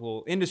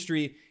local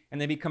industry,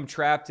 and they become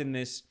trapped in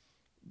this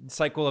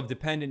cycle of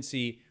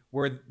dependency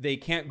where they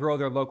can't grow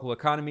their local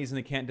economies and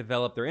they can't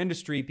develop their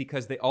industry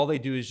because all they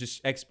do is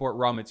just export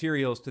raw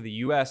materials to the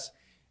US,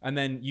 and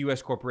then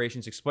US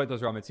corporations exploit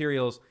those raw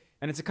materials,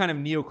 and it's a kind of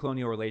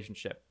neo-colonial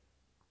relationship.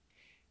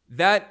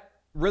 That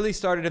really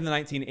started in the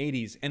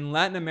 1980s, and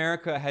Latin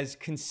America has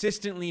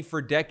consistently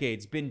for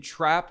decades been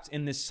trapped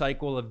in this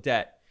cycle of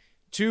debt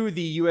to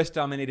the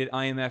US-dominated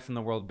IMF and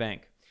the World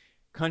Bank.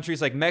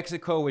 Countries like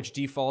Mexico, which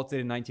defaulted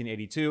in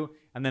 1982,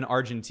 and then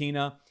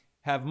Argentina,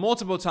 have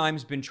multiple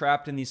times been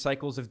trapped in these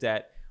cycles of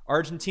debt.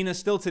 Argentina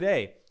still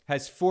today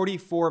has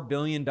 $44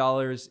 billion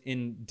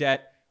in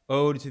debt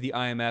owed to the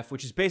IMF,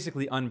 which is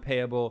basically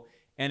unpayable,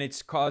 and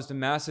it's caused a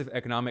massive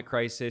economic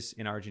crisis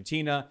in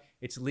Argentina.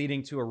 It's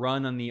leading to a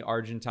run on the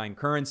Argentine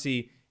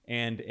currency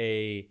and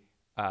a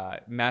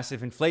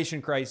massive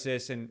inflation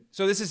crisis. And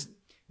so this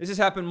has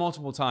happened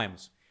multiple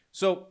times.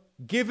 So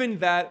given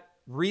that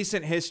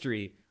recent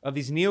history of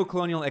these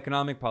neo-colonial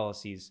economic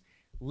policies,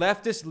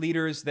 leftist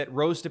leaders that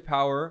rose to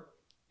power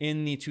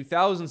in the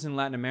 2000s in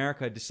Latin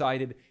America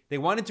decided they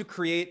wanted to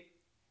create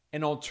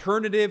an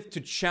alternative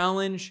to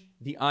challenge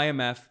the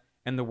IMF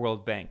and the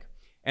World Bank.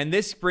 And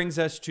this brings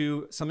us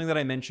to something that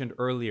I mentioned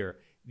earlier,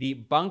 the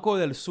Banco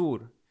del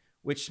Sur,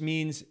 which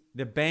means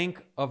the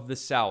Bank of the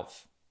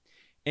South.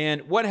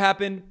 And what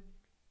happened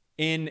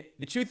in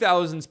the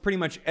 2000s, pretty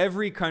much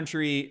every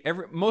country,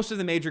 most of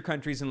the major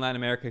countries in Latin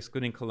America,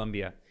 excluding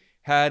Colombia,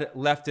 had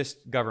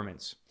leftist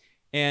governments.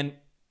 And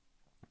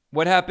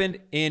what happened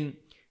in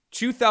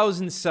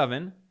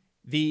 2007,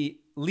 the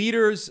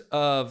leaders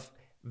of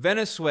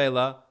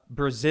Venezuela,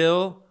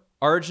 Brazil,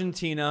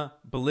 Argentina,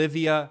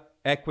 Bolivia,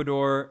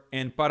 Ecuador,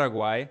 and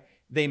Paraguay,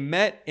 they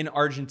met in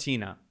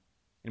Argentina,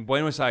 in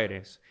Buenos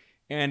Aires.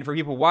 And for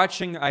people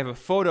watching, I have a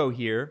photo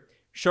here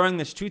showing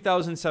this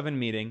 2007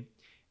 meeting.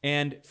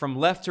 And from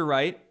left to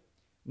right,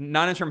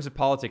 not in terms of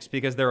politics,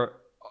 because they're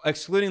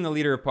excluding the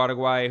leader of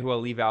Paraguay, who I'll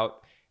leave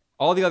out,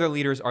 all the other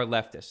leaders are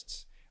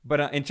leftists.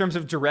 But in terms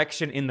of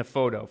direction in the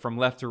photo, from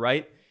left to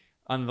right,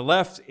 on the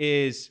left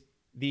is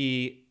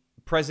the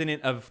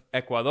president of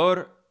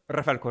Ecuador,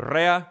 Rafael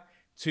Correa.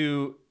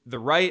 To the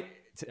right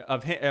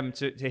of him,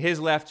 to his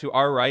left, to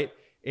our right,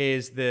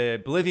 is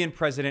the Bolivian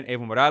president,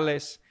 Evo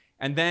Morales.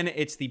 And then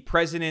it's the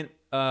president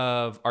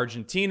of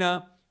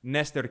Argentina,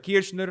 Nestor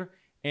Kirchner,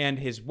 and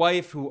his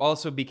wife, who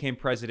also became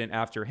president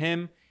after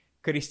him,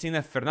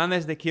 Cristina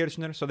Fernandez de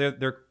Kirchner. So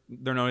they're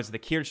known as the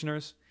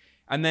Kirchners.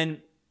 And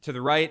then to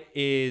the right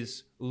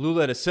is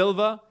Lula da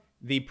Silva,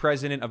 the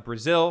president of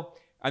Brazil.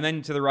 And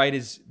then to the right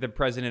is the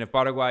president of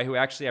Paraguay, who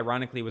actually,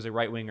 ironically, was a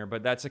right-winger,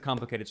 but that's a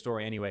complicated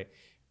story anyway.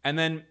 And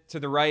then to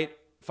the right,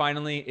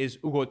 finally, is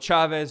Hugo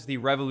Chavez, the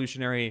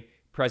revolutionary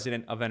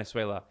president of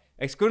Venezuela.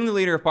 Excluding the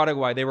leader of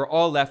Paraguay, they were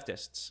all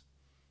leftists,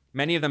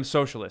 many of them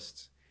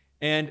socialists.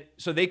 And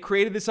so they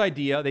created this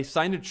idea. They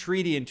signed a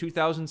treaty in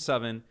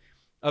 2007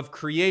 of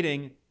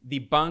creating the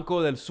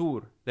Banco del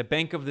Sur, the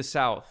Bank of the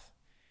South.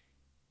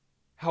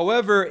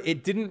 However,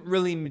 it didn't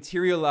really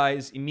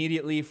materialize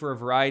immediately for a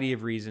variety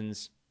of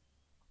reasons.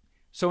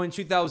 So in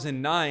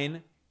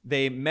 2009,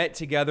 they met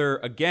together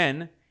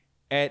again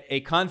at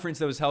a conference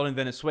that was held in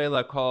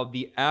Venezuela called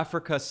the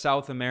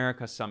Africa-South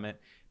America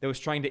Summit, that was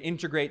trying to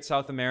integrate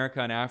South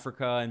America and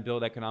Africa and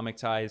build economic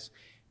ties.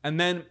 And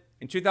then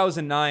in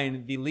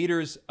 2009, the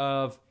leaders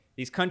of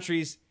these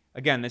countries,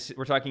 again,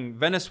 we're talking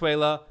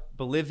Venezuela,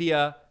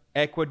 Bolivia,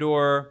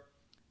 Ecuador,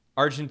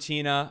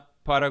 Argentina,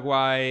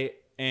 Paraguay,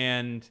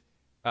 and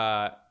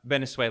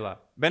Venezuela.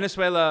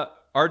 Venezuela,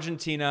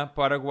 Argentina,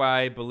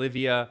 Paraguay,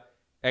 Bolivia,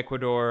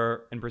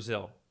 Ecuador, and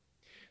Brazil.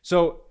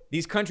 So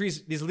these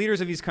countries, these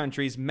leaders of these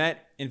countries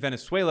met in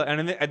Venezuela.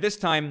 And at this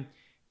time,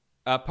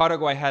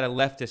 Paraguay had a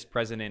leftist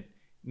president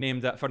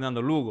named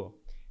Fernando Lugo.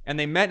 And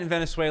they met in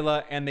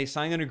Venezuela and they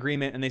signed an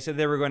agreement, and they said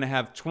they were going to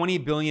have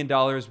 $20 billion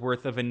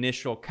worth of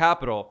initial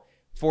capital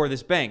for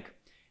this bank.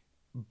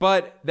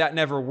 But that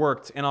never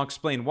worked, and I'll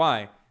explain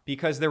why.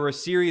 Because there were a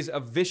series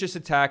of vicious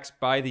attacks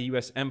by the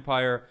US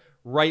empire,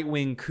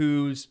 right-wing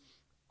coups,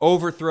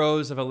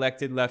 overthrows of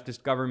elected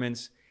leftist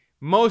governments.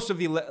 Most of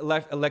the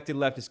elected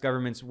leftist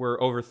governments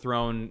were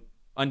overthrown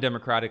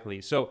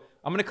undemocratically. So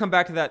I'm going to come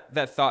back to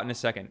that thought in a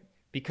second,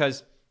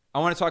 because I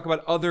want to talk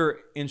about other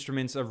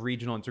instruments of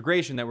regional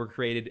integration that were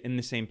created in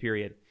the same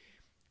period.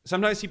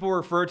 Sometimes people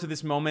refer to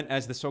this moment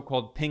as the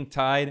so-called pink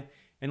tide.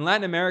 In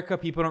Latin America,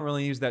 people don't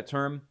really use that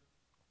term,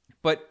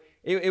 but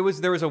there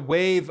was a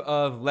wave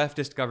of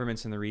leftist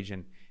governments in the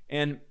region,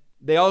 and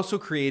they also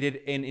created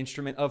an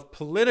instrument of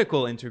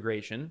political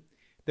integration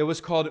that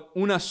was called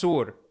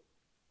UNASUR,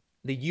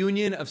 the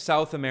Union of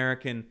South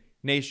American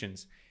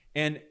Nations,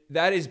 and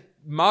that is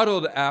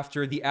modeled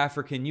after the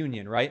African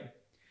Union, right?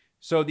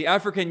 So the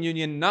African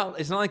Union,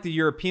 it's not like the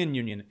European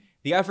Union.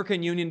 The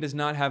African Union does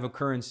not have a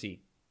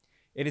currency.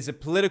 It is a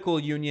political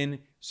union,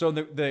 so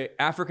the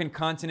African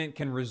continent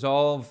can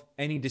resolve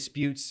any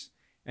disputes,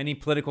 any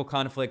political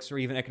conflicts, or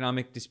even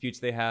economic disputes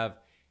they have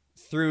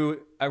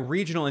through a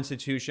regional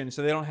institution,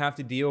 so they don't have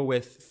to deal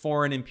with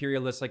foreign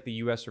imperialists like the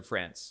US or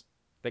France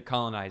that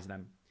colonize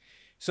them.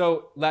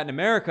 So Latin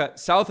America,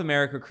 South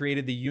America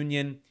created the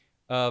Union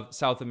of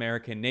South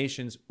American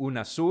Nations,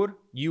 UNASUR,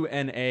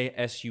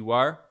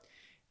 UNASUR,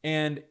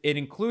 and it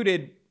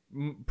included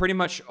pretty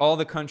much all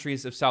the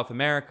countries of South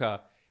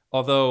America,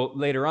 although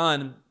later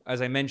on,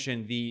 as I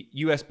mentioned, the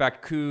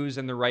US-backed coups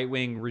and the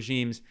right-wing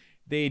regimes,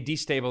 they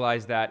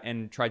destabilized that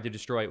and tried to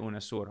destroy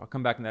UNASUR. I'll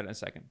come back to that in a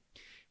second.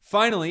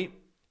 Finally,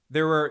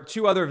 there were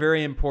two other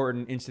very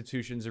important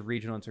institutions of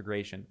regional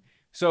integration.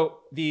 So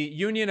the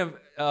Union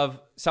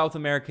of South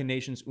American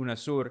Nations,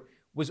 UNASUR,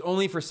 was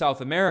only for South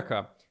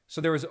America.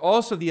 So there was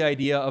also the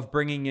idea of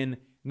bringing in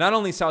not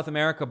only South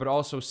America, but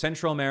also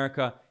Central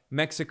America,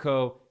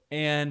 Mexico,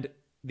 and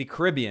the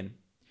Caribbean.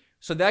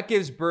 So that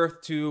gives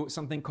birth to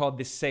something called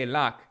the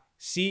CELAC,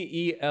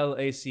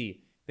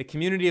 C-E-L-A-C, the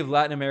Community of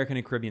Latin American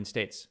and Caribbean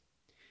States.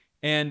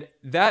 And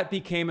that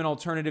became an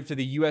alternative to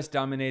the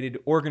US-dominated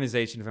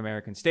Organization of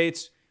American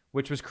States,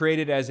 which was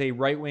created as a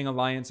right-wing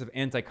alliance of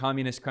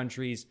anti-communist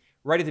countries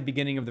right at the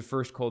beginning of the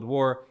First Cold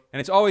War. And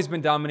it's always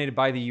been dominated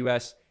by the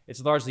US.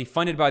 It's largely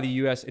funded by the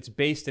US. It's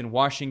based in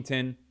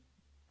Washington.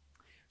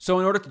 So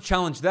in order to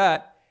challenge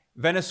that,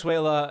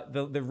 Venezuela,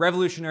 the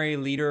revolutionary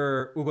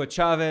leader Hugo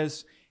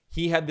Chavez,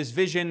 he had this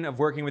vision of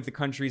working with the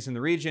countries in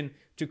the region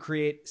to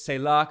create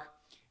CELAC,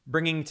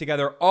 bringing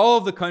together all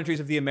of the countries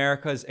of the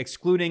Americas,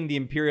 excluding the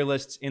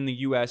imperialists in the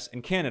US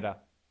and Canada.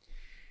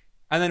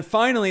 And then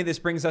finally, this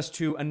brings us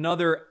to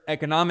another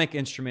economic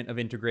instrument of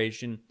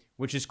integration,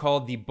 which is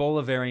called the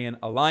Bolivarian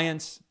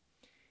Alliance,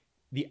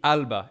 the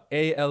ALBA,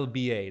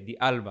 A-L-B-A, the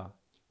ALBA,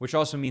 which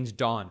also means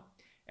dawn.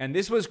 And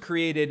this was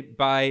created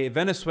by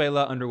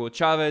Venezuela under Hugo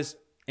Chavez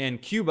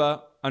and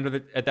Cuba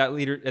at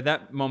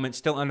that moment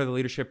still under the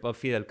leadership of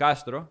Fidel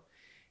Castro.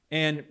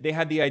 And they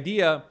had the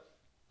idea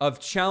of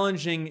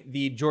challenging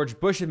the George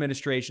Bush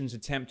administration's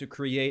attempt to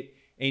create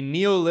a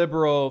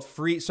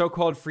neoliberal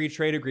so-called free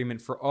trade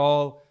agreement for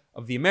all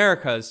of the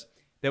Americas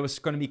that was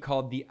going to be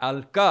called the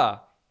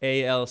ALCA,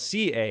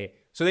 A-L-C-A.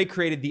 So they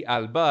created the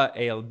ALBA,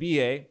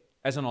 A-L-B-A,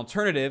 as an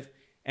alternative,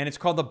 and it's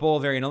called the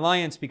Bolivarian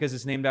Alliance because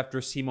it's named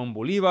after Simon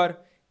Bolivar,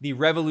 the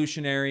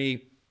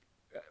revolutionary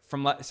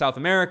from South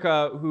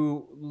America,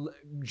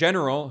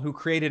 general who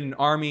created an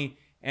army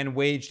and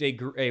waged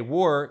a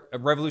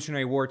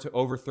revolutionary war to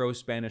overthrow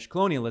Spanish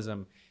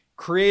colonialism,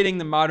 creating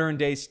the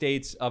modern-day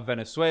states of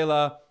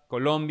Venezuela,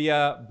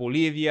 Colombia,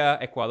 Bolivia,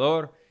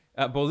 Ecuador.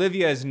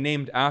 Bolivia is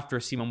named after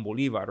Simon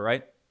Bolivar,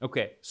 right?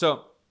 Okay,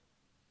 so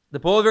the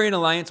Bolivarian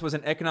Alliance was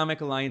an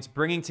economic alliance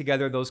bringing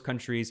together those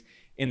countries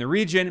in the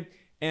region,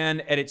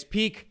 and at its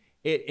peak,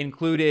 it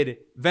included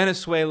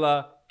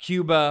Venezuela,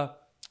 Cuba,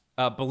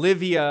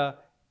 Bolivia,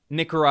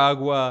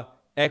 Nicaragua,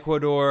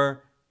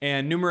 Ecuador,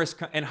 and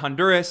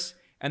Honduras,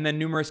 and then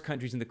numerous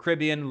countries in the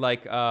Caribbean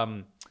like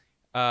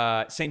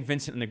St.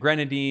 Vincent and the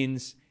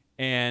Grenadines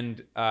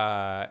and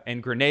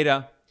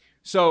Grenada.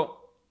 So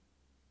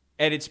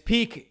at its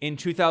peak in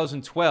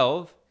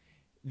 2012,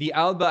 the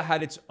ALBA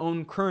had its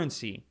own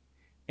currency,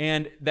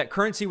 and that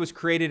currency was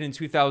created in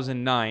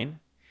 2009,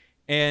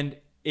 and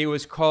it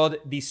was called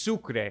the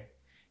Sucre.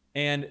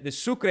 And the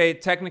Sucre,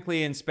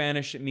 technically in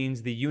Spanish, it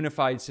means the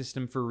Unified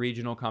System for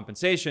Regional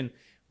Compensation,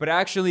 but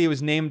actually it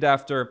was named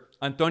after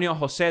Antonio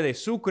José de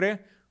Sucre,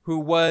 who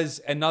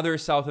was another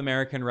South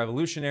American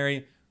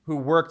revolutionary who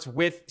worked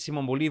with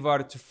Simón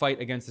Bolívar to fight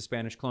against the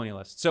Spanish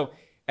colonialists. So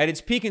at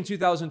its peak in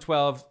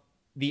 2012,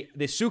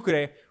 the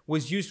Sucre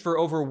was used for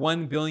over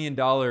 $1 billion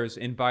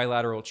in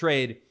bilateral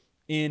trade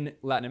in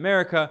Latin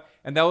America,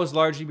 and that was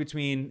largely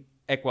between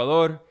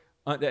Ecuador,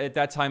 at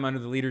that time under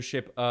the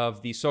leadership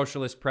of the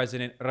socialist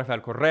president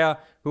Rafael Correa,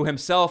 who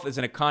himself is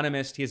an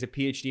economist. He has a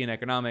PhD in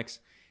economics,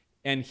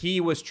 and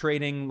he was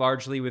trading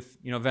largely with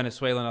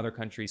Venezuela and other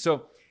countries.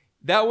 So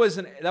that was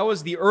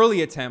the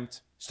early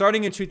attempt,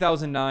 starting in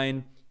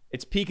 2009,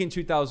 its peak in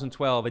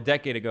 2012, a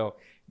decade ago.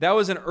 That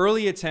was an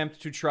early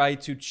attempt to try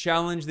to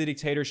challenge the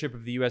dictatorship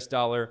of the US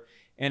dollar.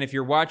 And if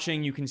you're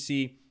watching, you can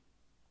see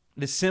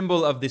the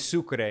symbol of the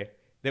Sucre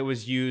that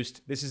was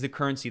used. This is the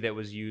currency that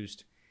was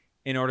used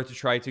in order to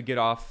try to get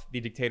off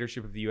the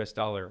dictatorship of the US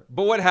dollar.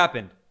 But what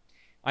happened?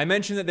 I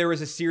mentioned that there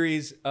was a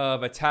series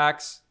of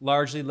attacks,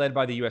 largely led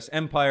by the US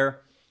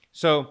empire.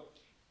 So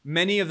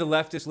many of the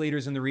leftist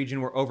leaders in the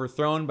region were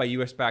overthrown by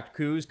US-backed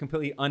coups,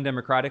 completely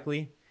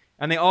undemocratically,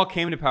 and they all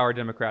came to power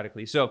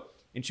democratically. So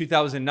in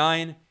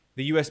 2009,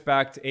 The U.S.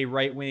 backed a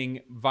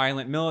right-wing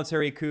violent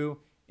military coup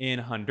in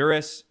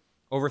Honduras,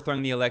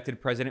 overthrowing the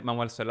elected president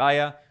Manuel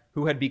Zelaya,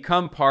 who had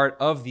become part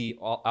of the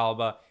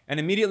ALBA. And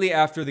immediately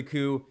after the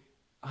coup,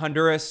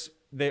 Honduras,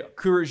 the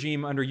coup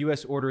regime under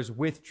U.S. orders,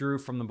 withdrew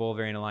from the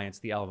Bolivarian Alliance,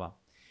 the ALBA.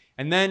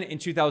 And then in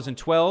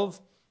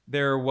 2012,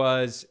 there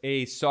was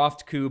a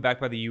soft coup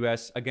backed by the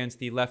U.S. against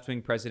the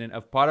left-wing president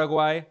of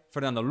Paraguay,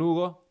 Fernando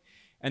Lugo.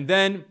 And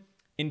then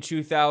in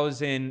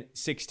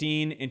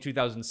 2016 and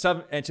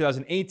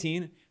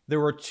 2018, there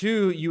were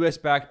two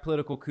U.S.-backed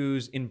political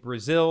coups in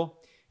Brazil.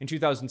 In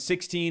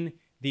 2016,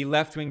 the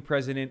left-wing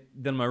president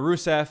Dilma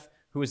Rousseff,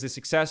 who was the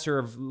successor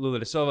of Lula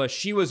da Silva,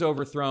 she was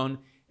overthrown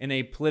in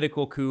a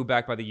political coup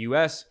backed by the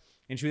U.S.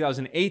 In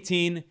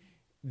 2018,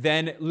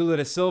 then Lula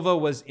da Silva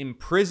was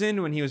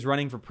imprisoned when he was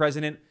running for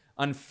president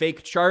on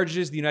fake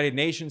charges. The United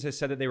Nations has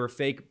said that they were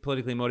fake,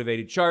 politically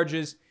motivated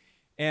charges.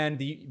 And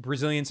the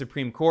Brazilian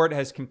Supreme Court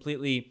has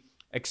completely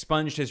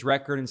expunged his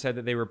record and said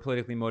that they were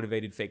politically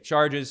motivated fake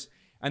charges.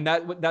 And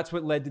that's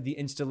what led to the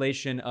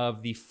installation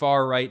of the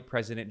far-right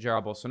president,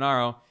 Jair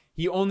Bolsonaro.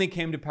 He only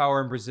came to power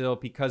in Brazil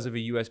because of a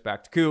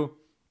U.S.-backed coup.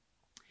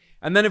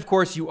 And then, of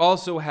course, you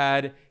also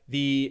had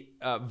the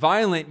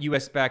violent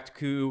U.S.-backed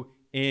coup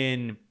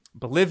in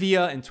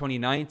Bolivia in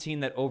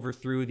 2019 that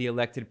overthrew the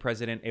elected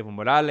president Evo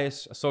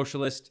Morales, a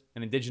socialist,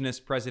 an indigenous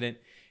president.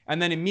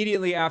 And then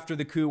immediately after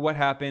the coup, what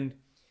happened?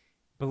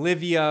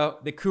 Bolivia,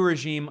 the coup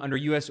regime under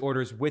U.S.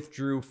 orders,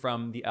 withdrew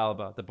from the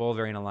ALBA, the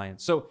Bolivarian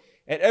Alliance. So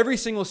at every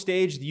single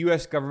stage, the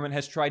U.S. government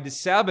has tried to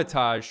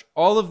sabotage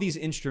all of these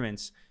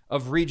instruments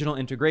of regional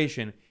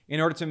integration in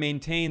order to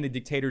maintain the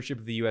dictatorship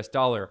of the U.S.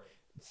 dollar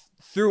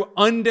through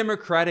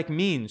undemocratic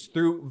means,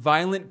 through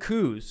violent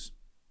coups.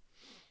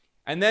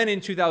 And then in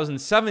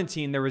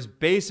 2017, there was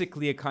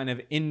basically a kind of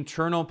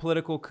internal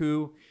political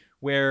coup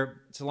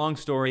where, it's a long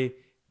story,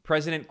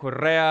 President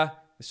Correa,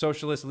 the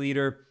socialist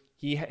leader,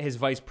 his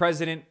vice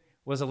president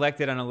was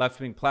elected on a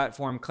left-wing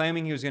platform,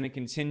 claiming he was going to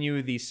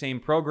continue the same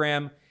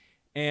program.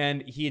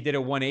 And he did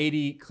a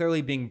 180,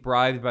 clearly being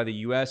bribed by the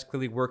U.S.,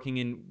 clearly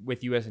working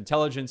with U.S.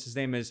 intelligence. His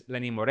name is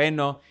Lenín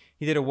Moreno.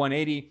 He did a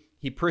 180.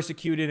 He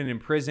persecuted and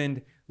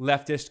imprisoned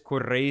leftist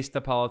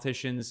Correísta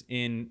politicians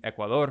in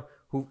Ecuador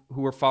who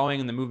were following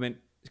in the movement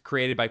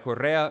created by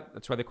Correa.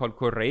 That's why they're called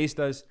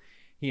Correístas.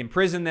 He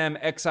imprisoned them,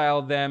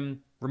 exiled them,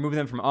 removed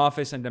them from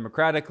office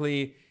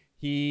undemocratically.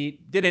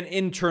 He did an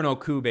internal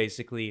coup,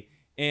 basically.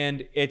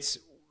 And a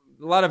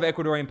lot of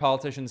Ecuadorian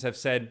politicians have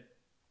said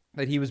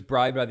that he was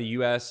bribed by the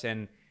U.S.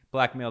 and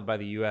blackmailed by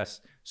the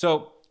U.S.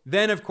 So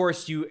then, of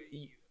course,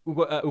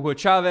 Hugo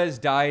Chavez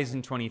dies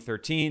in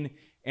 2013,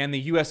 and the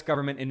U.S.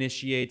 government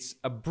initiates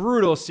a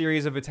brutal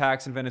series of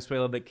attacks in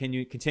Venezuela that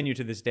continue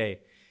to this day.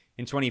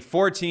 In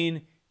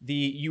 2014, the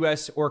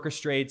U.S.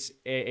 orchestrates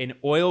an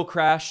oil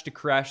crash to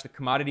crash the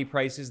commodity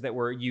prices that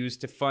were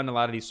used to fund a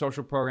lot of these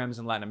social programs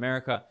in Latin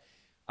America.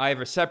 I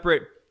have a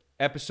separate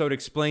episode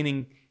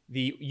explaining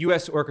the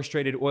U.S.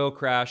 orchestrated oil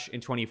crash in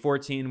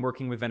 2014,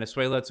 working with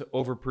Venezuela to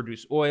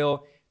overproduce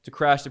oil, to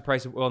crash the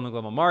price of oil in the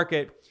global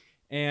market.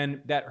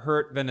 And that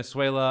hurt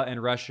Venezuela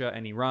and Russia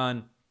and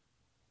Iran.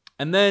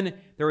 And then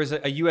there was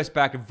a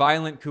U.S.-backed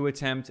violent coup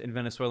attempt in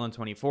Venezuela in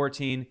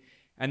 2014.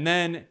 And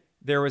then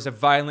there was a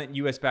violent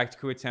U.S.-backed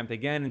coup attempt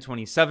again in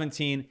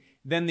 2017.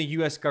 Then the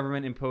U.S.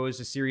 government imposed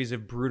a series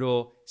of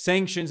brutal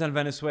sanctions on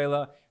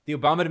Venezuela. The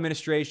Obama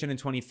administration in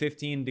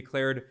 2015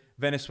 declared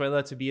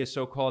Venezuela to be a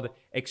so-called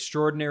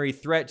extraordinary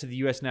threat to the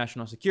U.S.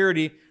 national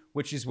security,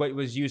 which is what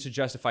was used to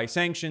justify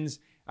sanctions.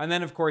 And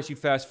then, of course, you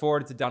fast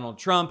forward to Donald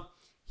Trump.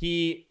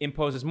 He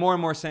imposes more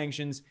and more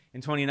sanctions.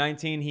 In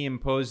 2019, he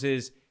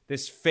imposes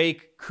this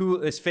fake coup,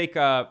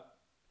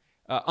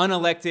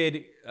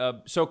 unelected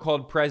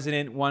so-called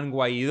president, Juan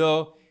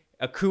Guaido,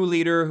 a coup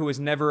leader who was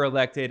never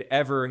elected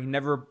ever. He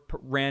never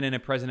ran in a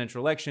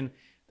presidential election.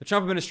 The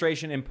Trump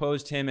administration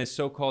imposed him as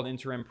so-called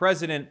interim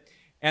president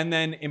and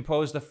then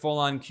imposed a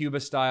full-on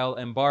Cuba-style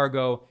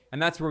embargo.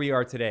 And that's where we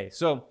are today.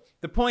 So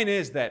the point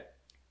is that,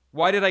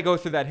 why did I go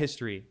through that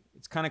history?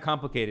 It's kind of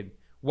complicated.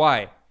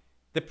 Why?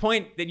 The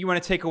point that you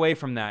want to take away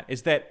from that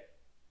is that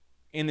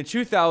in the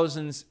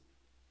 2000s,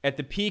 at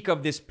the peak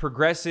of this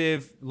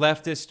progressive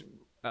leftist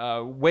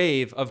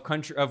wave of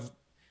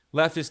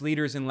leftist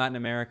leaders in Latin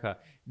America,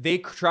 they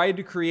tried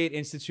to create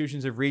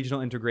institutions of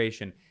regional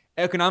integration.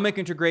 Economic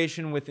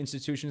integration with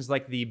institutions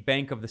like the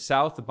Bank of the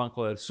South, the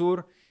Banco del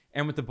Sur,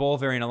 and with the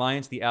Bolivarian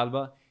Alliance, the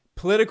ALBA.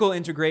 Political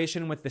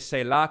integration with the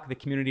CELAC, the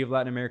Community of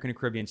Latin American and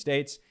Caribbean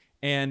States,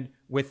 and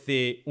with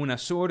the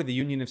UNASUR, the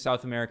Union of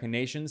South American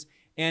Nations.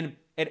 And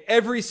at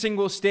every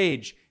single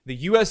stage, the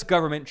U.S.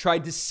 government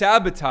tried to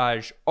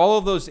sabotage all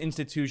of those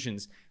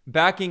institutions,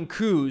 backing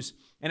coups.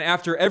 And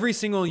after every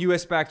single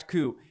U.S.-backed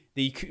coup,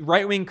 the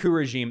right-wing coup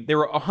regime,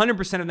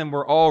 100% of them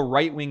were all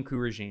right-wing coup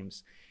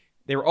regimes.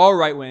 They were all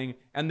right-wing,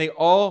 and they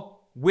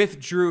all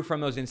withdrew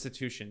from those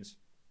institutions.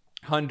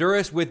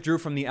 Honduras withdrew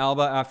from the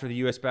ALBA after the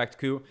U.S.-backed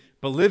coup.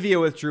 Bolivia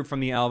withdrew from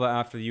the ALBA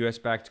after the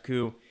U.S.-backed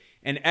coup.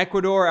 And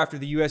Ecuador, after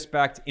the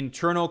U.S.-backed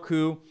internal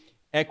coup,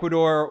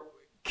 Ecuador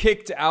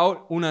kicked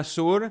out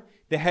UNASUR.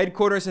 The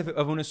headquarters of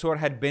UNASUR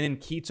had been in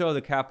Quito,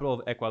 the capital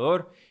of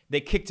Ecuador.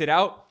 They kicked it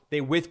out.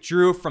 They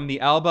withdrew from the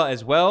ALBA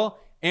as well,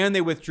 and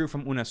they withdrew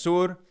from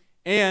UNASUR.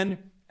 And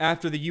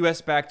after the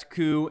U.S.-backed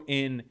coup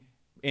in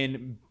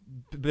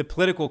the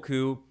political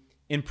coup,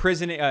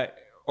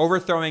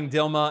 overthrowing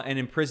Dilma and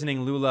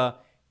imprisoning Lula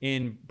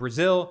in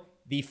Brazil,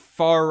 the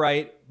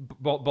far-right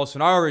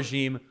Bolsonaro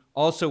regime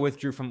also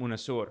withdrew from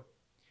UNASUR.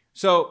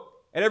 So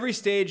at every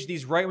stage,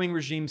 these right-wing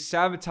regimes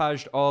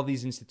sabotaged all of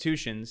these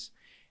institutions,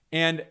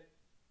 and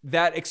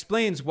that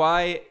explains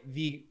why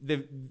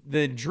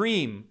the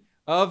dream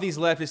of these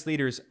leftist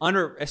leaders,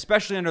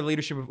 especially under the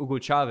leadership of Hugo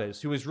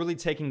Chavez, who was really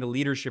taking the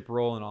leadership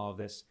role in all of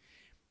this,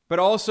 but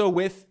also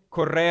with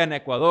Correa in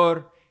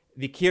Ecuador,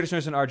 the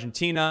Kirchners in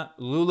Argentina,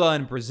 Lula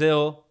in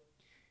Brazil,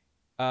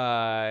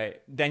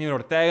 Daniel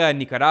Ortega in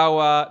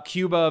Nicaragua,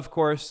 Cuba, of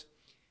course.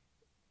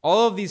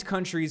 All of these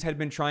countries had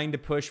been trying to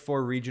push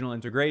for regional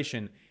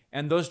integration,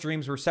 and those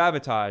dreams were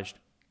sabotaged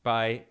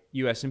by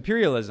U.S.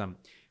 imperialism.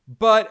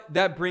 But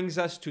that brings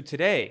us to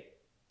today.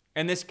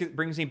 And this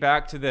brings me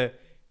back to the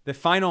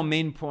final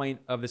main point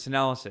of this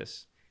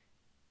analysis.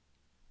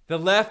 The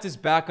left is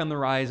back on the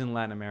rise in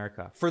Latin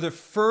America. For the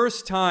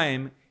first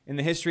time in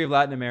the history of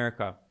Latin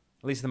America,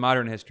 at least the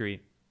modern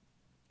history,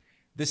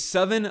 the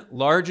 7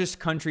 largest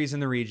countries in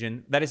the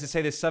region, that is to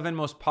say the 7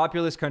 most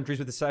populous countries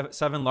with the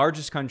 7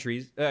 largest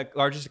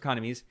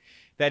economies,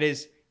 that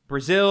is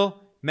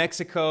Brazil,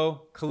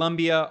 Mexico,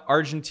 Colombia,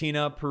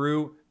 Argentina,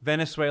 Peru,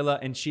 Venezuela,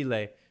 and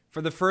Chile,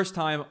 for the first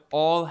time,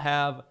 all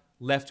have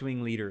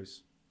left-wing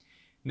leaders.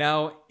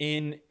 Now,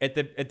 at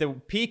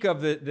the peak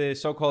of the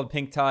so-called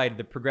pink tide,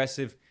 the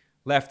progressive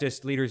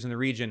leftist leaders in the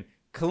region,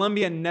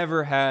 Colombia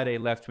never had a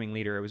left-wing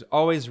leader. It was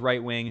always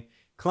right-wing.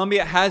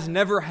 Colombia has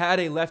never had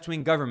a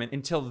left-wing government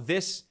until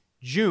this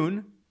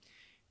June.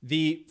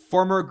 The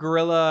former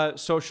guerrilla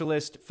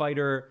socialist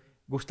fighter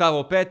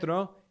Gustavo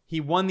Petro, he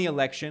won the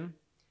election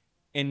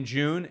in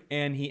June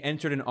and he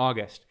entered in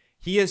August.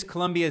 He is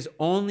Colombia's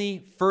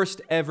only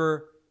first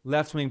ever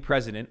left-wing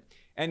president,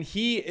 and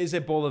he is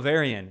a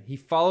Bolivarian. He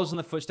follows in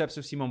the footsteps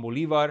of Simón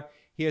Bolívar.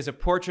 He has a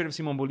portrait of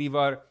Simón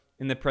Bolívar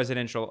in the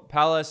presidential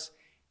palace.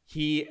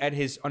 At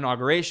his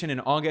inauguration in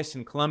August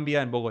in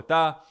Colombia, in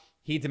Bogotá,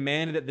 he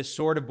demanded that the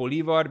sword of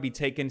Bolívar be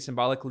taken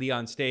symbolically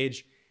on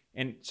stage,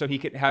 and so he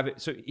could have it.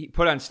 So he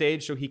put on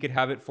stage so he could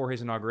have it for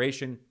his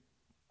inauguration.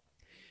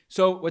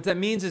 So what that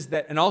means is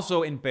that, and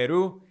also in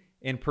Peru,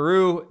 there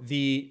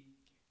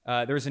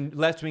was a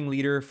left-wing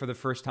leader for the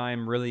first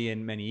time really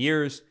in many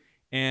years,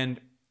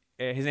 and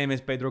his name is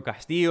Pedro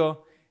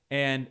Castillo.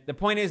 And the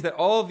point is that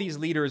all of these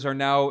leaders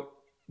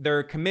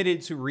they're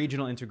committed to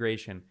regional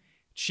integration.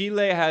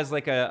 Chile has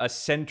like a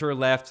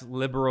center-left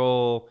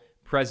liberal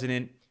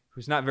president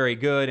who's not very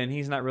good, and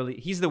he's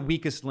the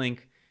weakest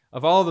link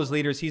of all of those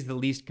leaders. He's the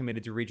least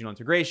committed to regional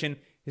integration.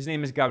 His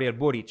name is Gabriel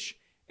Boric.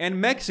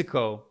 And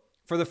Mexico,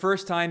 for the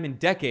first time in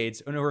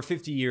decades, in over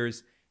 50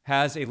 years,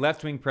 has a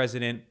left-wing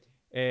president,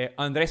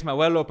 Andrés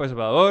Manuel López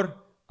Obrador,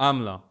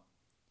 AMLO.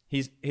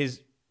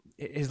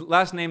 His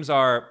last names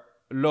are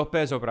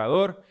López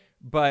Obrador,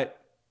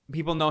 but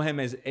people know him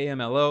as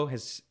AMLO,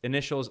 his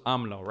initials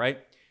AMLO, right?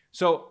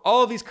 So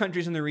all of these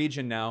countries in the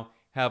region now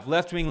have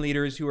left-wing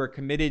leaders who are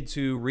committed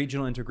to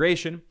regional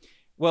integration.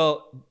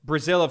 Well,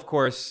 Brazil, of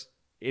course,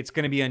 it's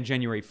going to be on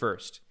January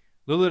 1st.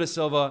 Lula da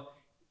Silva,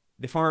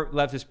 the former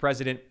leftist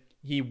president,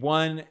 he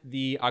won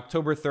the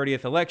October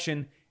 30th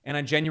election, and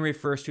on January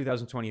 1st,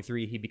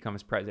 2023, he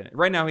becomes president.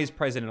 Right now, he's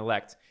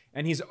president-elect,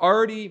 and he's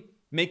already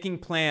making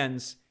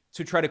plans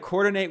to try to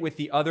coordinate with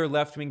the other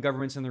left-wing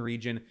governments in the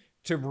region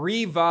to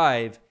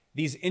revive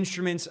these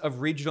instruments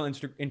of regional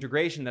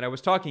integration that I was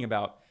talking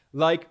about,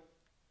 like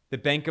the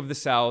Bank of the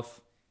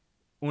South,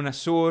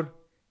 UNASUR,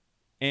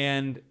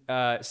 and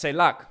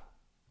CELAC.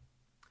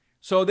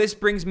 So this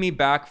brings me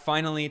back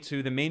finally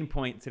to the main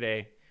point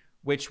today,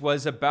 which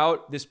was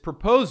about this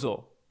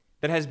proposal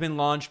that has been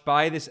launched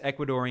by this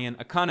Ecuadorian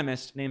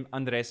economist named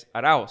Andrés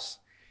Arauz.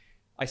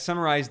 I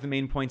summarized the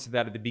main points of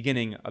that at the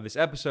beginning of this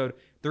episode.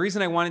 The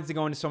reason I wanted to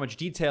go into so much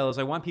detail is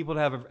I want people to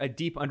have a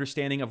deep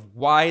understanding of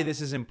why this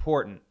is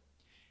important.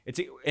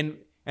 And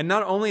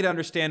not only to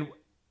understand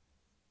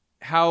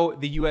how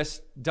the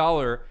US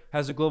dollar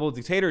has a global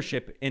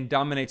dictatorship and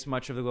dominates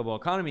much of the global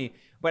economy,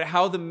 but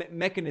how the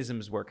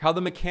mechanisms work, how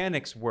the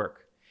mechanics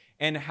work,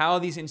 and how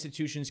these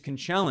institutions can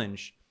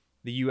challenge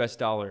the US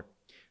dollar.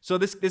 So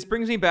this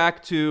brings me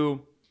back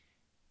to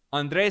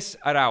Andrés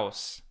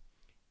Arauz.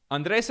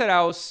 Andrés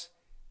Arauz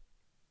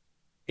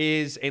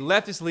is a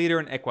leftist leader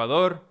in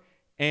Ecuador,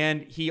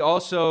 and he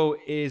also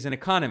is an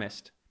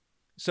economist.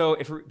 So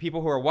if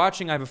people who are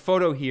watching, I have a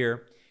photo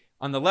here.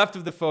 On the left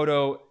of the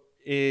photo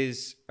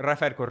is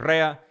Rafael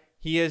Correa.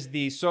 He is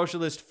the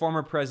socialist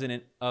former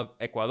president of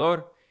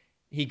Ecuador.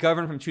 He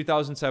governed from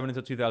 2007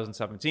 until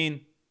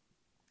 2017.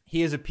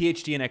 He is a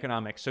PhD in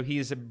economics, so he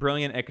is a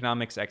brilliant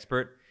economics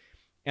expert.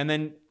 And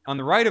then on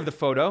the right of the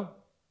photo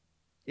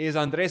is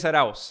Andrés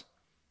Arauz.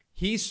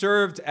 He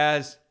served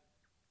as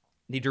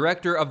the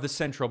director of the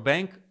central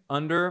bank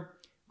under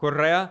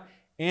Correa,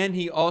 and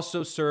he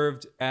also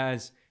served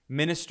as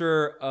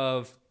Minister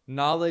of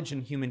Knowledge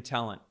and Human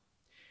Talent.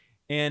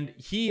 And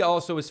he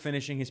also is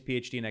finishing his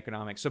PhD in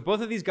economics. So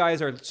both of these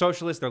guys are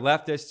socialists, they're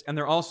leftists, and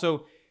they're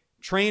also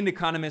trained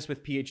economists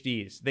with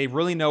PhDs. They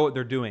really know what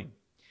they're doing.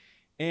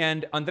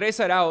 And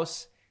Andrés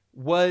Arauz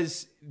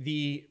was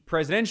the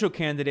presidential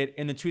candidate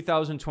in the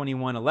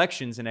 2021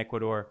 elections in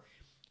Ecuador,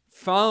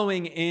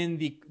 following in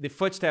the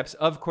footsteps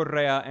of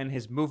Correa and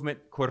his movement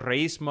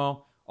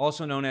Correísmo,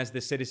 also known as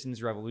the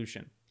Citizens'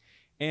 Revolution.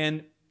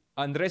 And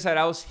Andrés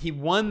Arauz, he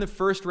won the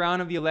first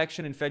round of the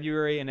election in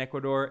February in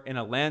Ecuador in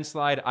a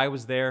landslide. I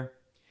was there.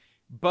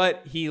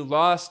 But he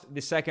lost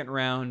the second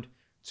round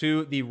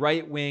to the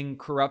right-wing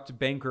corrupt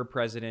banker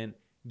president,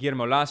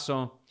 Guillermo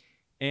Lasso.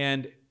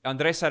 And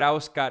Andrés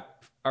Arauz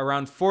got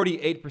around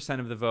 48%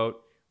 of the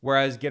vote,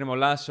 whereas Guillermo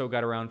Lasso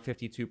got around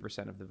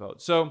 52% of the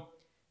vote. So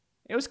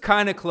it was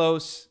kind of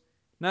close.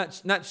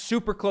 Not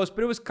super close,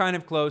 but it was kind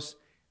of close.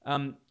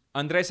 Andrés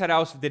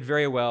Arauz did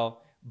very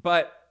well,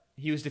 but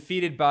he was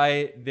defeated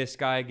by this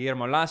guy,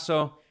 Guillermo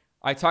Lasso.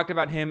 I talked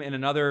about him in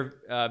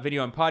another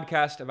video and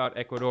podcast about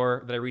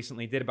Ecuador that I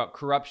recently did about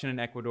corruption in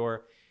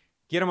Ecuador.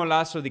 Guillermo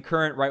Lasso, the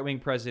current right-wing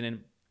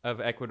president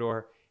of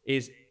Ecuador,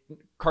 is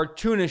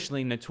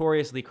cartoonishly,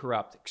 notoriously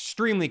corrupt,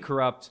 extremely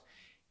corrupt.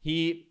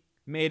 He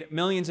made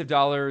millions of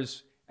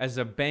dollars as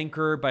a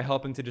banker by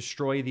helping to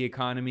destroy the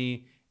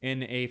economy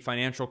in a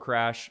financial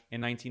crash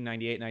in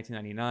 1998,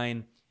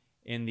 1999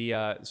 in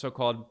the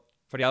so-called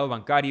feriado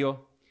bancario.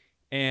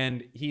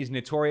 And he's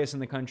notorious in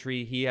the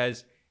country. He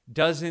has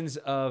dozens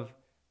of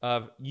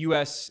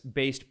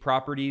U.S.-based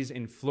properties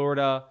in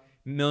Florida,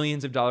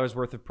 millions of dollars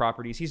worth of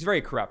properties. He's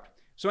very corrupt.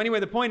 So anyway,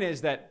 the point is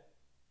that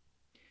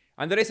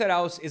Andrés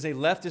Arauz is a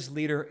leftist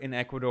leader in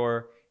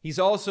Ecuador. He's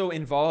also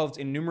involved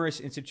in numerous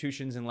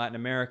institutions in Latin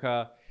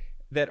America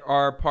that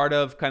are part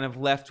of kind of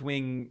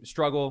left-wing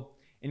struggle,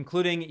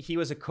 including he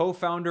was a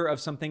co-founder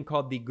of something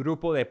called the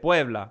Grupo de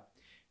Puebla.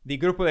 The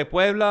Grupo de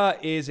Puebla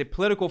is a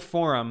political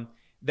forum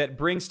that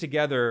brings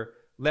together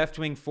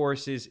left-wing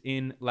forces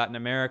in Latin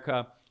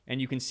America.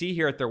 And you can see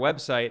here at their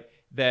website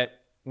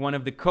that one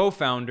of the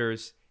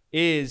co-founders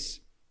is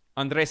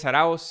Andrés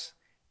Arauz,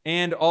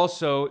 and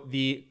also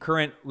the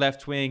current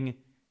left-wing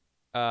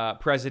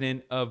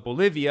president of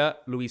Bolivia,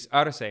 Luis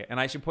Arce. And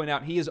I should point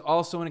out, he is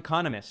also an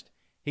economist.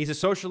 He's a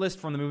socialist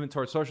from the Movement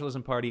Towards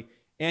Socialism Party,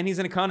 and he's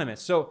an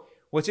economist. So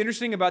what's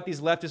interesting about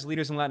these leftist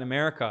leaders in Latin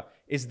America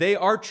is they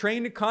are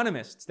trained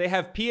economists. They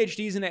have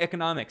PhDs in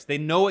economics. They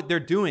know what they're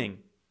doing.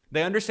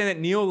 They understand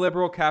that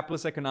neoliberal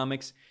capitalist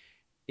economics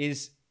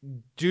is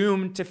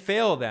doomed to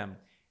fail them.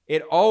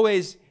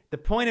 The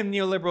point of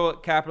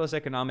neoliberal capitalist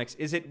economics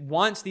is it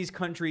wants these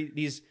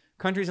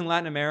countries in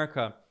Latin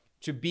America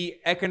to be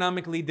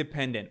economically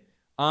dependent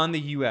on the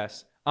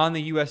US, on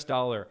the US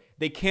dollar.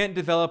 They can't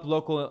develop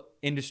local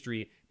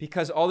industry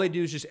because all they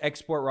do is just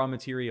export raw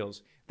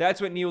materials.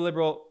 That's what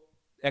neoliberal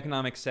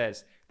economics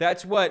says.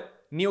 That's what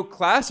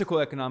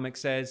neoclassical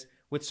economics says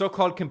with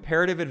so-called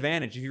comparative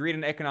advantage. If you read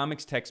an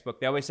economics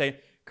textbook, they always say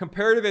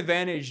comparative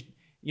advantage,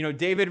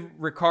 David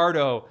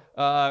Ricardo,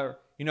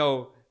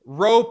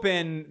 rope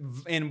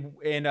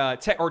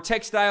or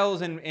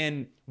textiles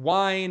and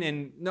wine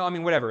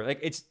and whatever. Like,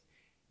 it's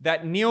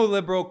that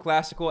neoliberal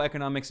classical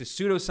economics is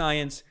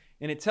pseudoscience,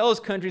 and it tells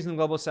countries in the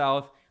global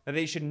south that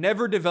they should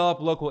never develop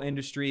local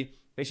industry.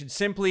 They should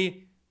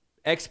simply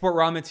export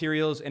raw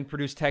materials and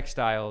produce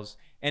textiles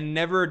and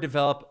never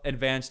develop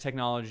advanced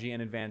technology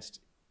and advanced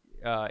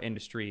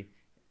industry.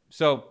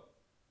 So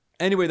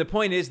anyway, the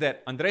point is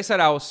that Andrés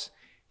Arauz,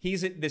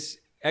 he's this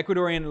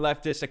Ecuadorian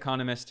leftist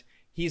economist.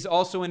 He's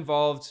also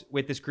involved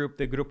with this group,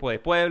 the Grupo de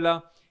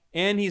Puebla,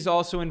 and he's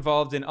also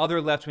involved in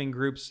other left-wing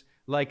groups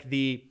like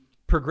the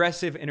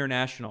Progressive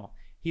International.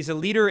 He's a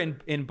leader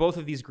in both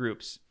of these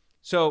groups.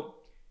 So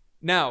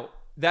now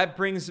that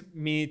brings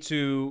me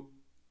to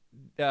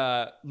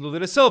Lula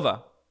da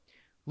Silva.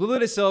 Lula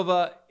da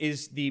Silva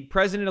is the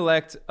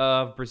president-elect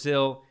of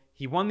Brazil.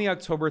 He won the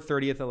October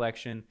 30th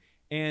election.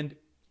 And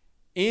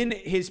in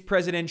his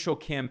presidential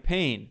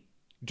campaign,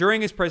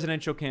 during his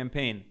presidential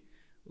campaign,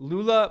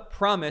 Lula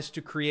promised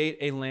to create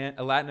a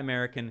Latin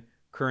American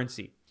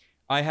currency.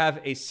 I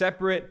have a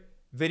separate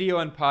video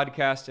and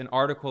podcast and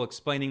article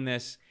explaining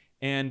this,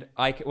 and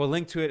I will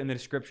link to it in the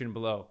description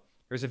below.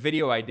 There's a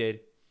video I did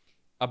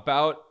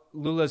about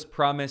Lula's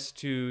promise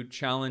to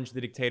challenge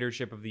the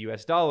dictatorship of the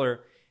US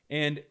dollar.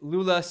 And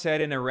Lula said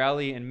in a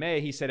rally in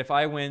May, he said, if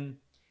I win,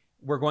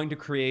 we're going to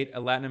create a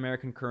Latin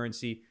American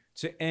currency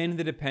to end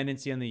the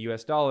dependency on the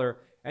US dollar.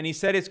 And he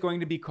said it's going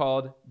to be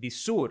called the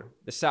Sur,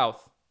 the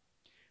South.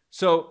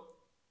 So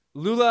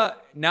Lula,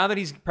 now that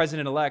he's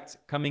president-elect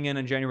coming in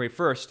on January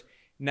 1st,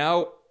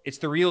 now it's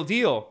the real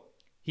deal.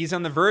 He's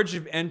on the verge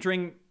of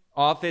entering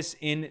office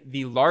in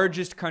the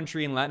largest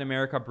country in Latin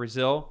America,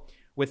 Brazil,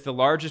 with the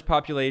largest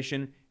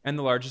population and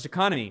the largest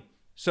economy.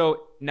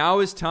 So now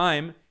is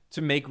time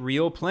to make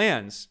real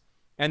plans.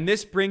 And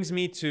this brings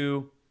me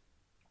to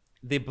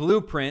the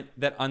blueprint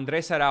that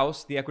Andrés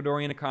Arauz, the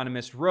Ecuadorian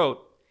economist, wrote.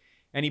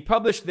 And he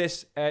published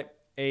this at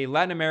a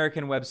Latin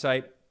American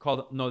website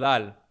called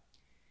Nodal.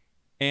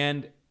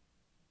 And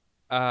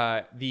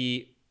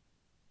the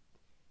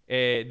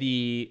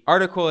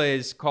article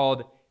is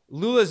called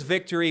 "Lula's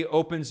Victory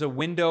Opens a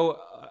Window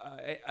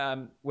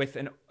with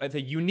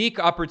a Unique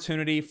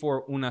Opportunity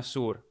for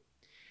UNASUR."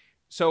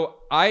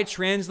 So I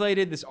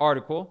translated this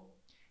article,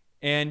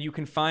 and you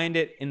can find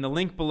it in the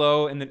link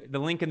below, and the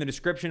link in the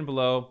description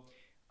below.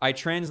 I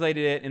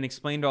translated it and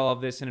explained all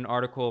of this in an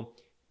article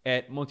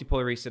at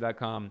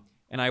multipolarista.com,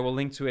 and I will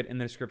link to it in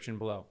the description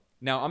below.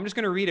 Now, I'm just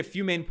going to read a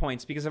few main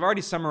points because I've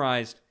already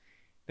summarized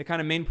the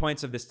kind of main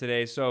points of this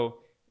today. So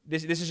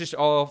this is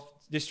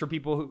just for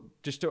people who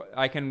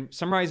I can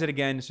summarize it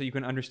again so you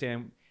can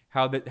understand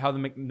how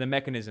the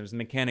mechanisms, the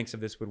mechanics of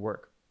this would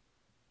work.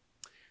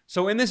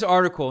 So in this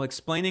article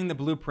explaining the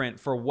blueprint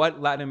for what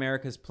Latin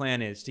America's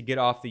plan is to get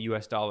off the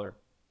US dollar,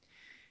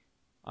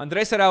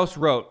 Andrés Arauz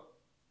wrote,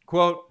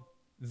 quote,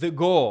 "The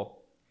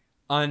goal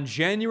on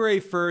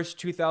January 1st,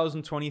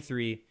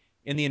 2023,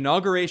 in the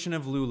inauguration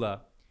of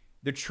Lula,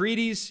 the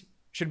treaties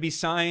should be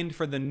signed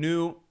for the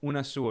new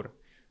UNASUR."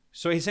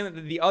 So he's saying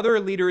that the other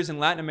leaders in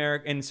Latin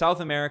America and South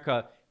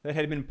America that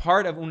had been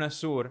part of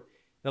UNASUR,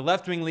 the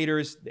left-wing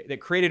leaders that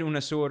created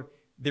UNASUR,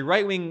 the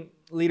right-wing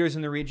leaders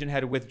in the region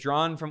had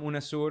withdrawn from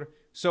UNASUR.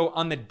 So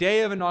on the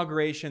day of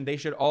inauguration, they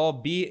should all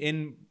be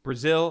in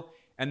Brazil,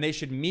 and they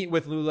should meet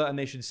with Lula, and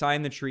they should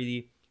sign the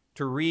treaty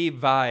to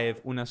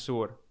revive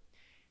UNASUR.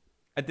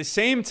 At the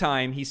same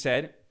time, he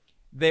said,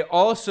 they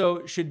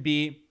also should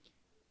be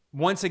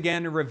once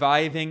again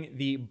reviving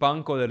the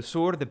Banco del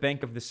Sur, the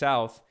Bank of the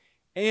South,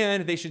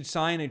 and they should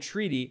sign a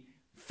treaty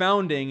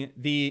founding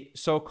the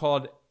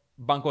so-called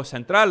Banco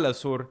Central del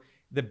Sur,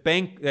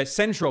 the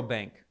central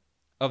bank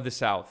of the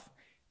South.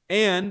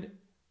 And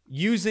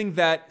using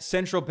that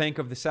central bank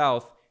of the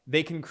South,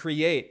 they can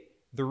create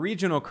the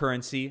regional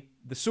currency,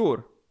 the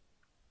Sur.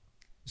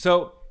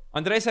 So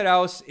Andrés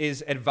Arauz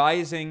is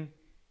advising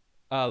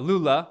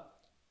Lula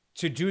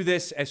to do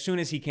this as soon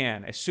as he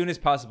can, as soon as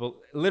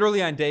possible,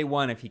 literally on day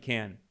one if he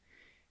can.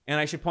 And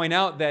I should point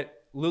out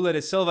that Lula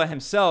da Silva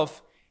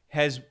himself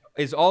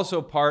is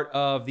also part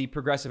of the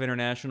Progressive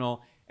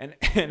International and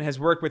has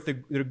worked with the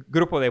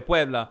Grupo de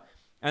Puebla.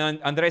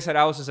 And Andrés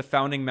Arauz is a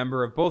founding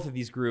member of both of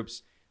these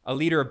groups, a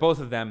leader of both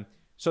of them.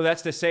 So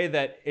that's to say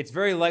that it's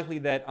very likely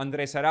that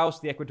Andrés Arauz,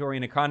 the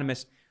Ecuadorian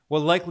economist,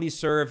 will likely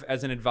serve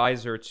as an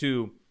advisor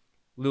to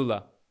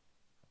Lula.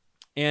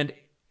 And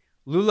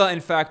Lula,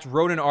 in fact,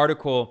 wrote an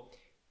article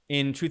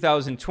in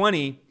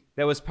 2020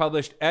 that was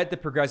published at the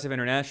Progressive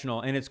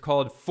International, and it's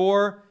called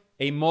 "For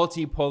a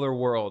Multipolar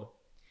World."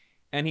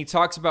 And he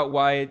talks about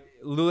why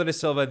Lula da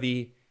Silva,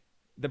 the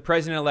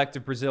president-elect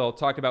of Brazil,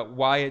 talked about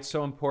why it's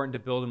so important to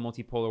build a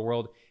multipolar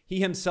world. He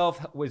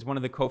himself was one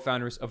of the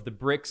co-founders of the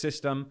BRIC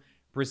system: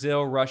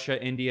 Brazil,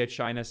 Russia, India,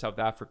 China, South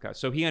Africa.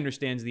 So he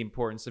understands the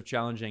importance of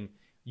challenging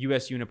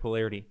U.S.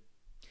 unipolarity.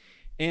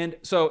 And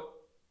so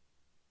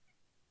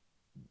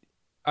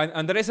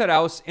Andrés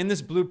Arauz, in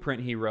this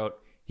blueprint he wrote,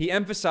 he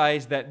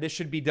emphasized that this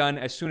should be done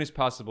as soon as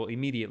possible,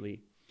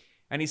 immediately.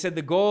 And he said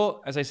the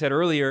goal, as I said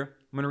earlier,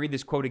 I'm going to read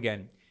this quote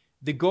again.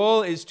 The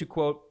goal is to,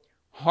 quote,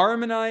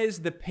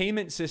 "harmonize the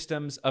payment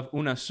systems of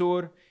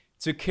UNASUR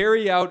to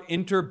carry out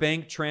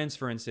interbank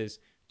transferences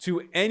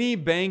to any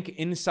bank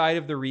inside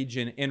of the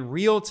region in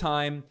real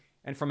time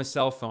and from a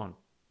cell phone."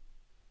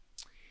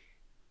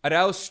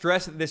 Arauz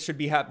stressed that this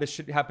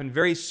should happen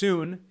very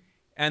soon,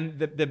 and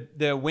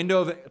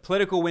the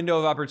political window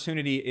of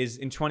opportunity is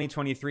in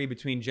 2023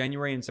 between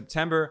January and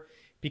September,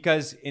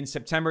 because in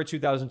September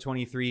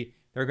 2023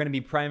 there are going to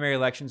be primary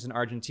elections in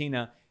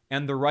Argentina,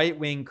 and the right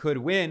wing could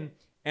win.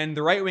 And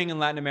the right wing in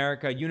Latin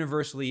America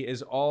universally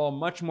is all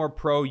much more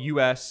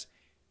pro-U.S.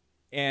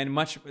 and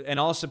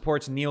all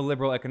supports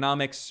neoliberal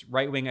economics,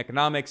 right-wing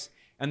economics,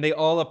 and they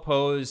all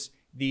oppose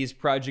these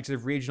projects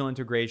of regional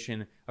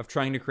integration, of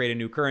trying to create a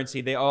new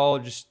currency. They all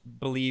just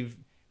believe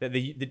that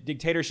the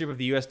dictatorship of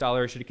the U.S.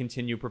 dollar should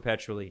continue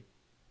perpetually.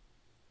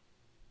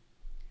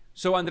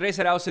 So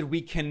Andrés Arauz said,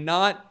 we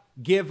cannot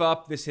give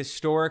up this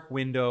historic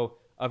window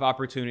of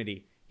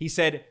opportunity. He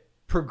said,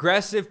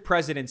 progressive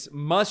presidents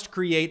must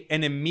create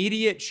an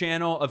immediate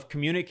channel of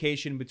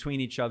communication between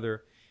each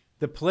other.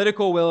 The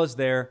political will is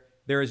there.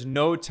 There is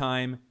no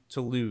time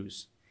to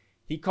lose.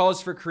 He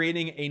calls for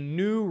creating a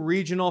new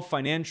regional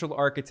financial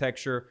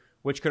architecture,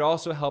 which could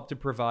also help to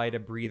provide a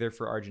breather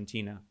for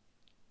Argentina.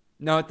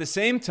 Now, at the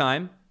same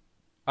time,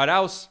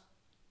 Arauz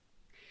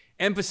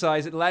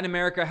emphasized that Latin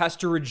America has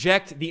to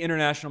reject the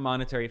International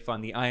Monetary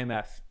Fund, the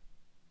IMF.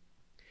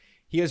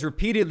 He has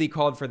repeatedly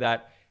called for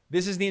that.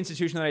 This is the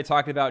institution that I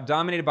talked about,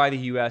 dominated by the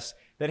U.S.,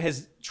 that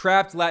has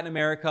trapped Latin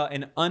America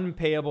in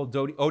unpayable,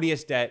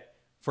 odious debt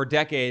for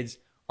decades.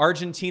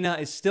 Argentina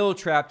is still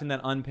trapped in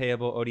that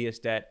unpayable, odious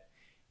debt.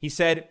 He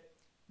said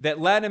that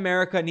Latin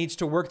America needs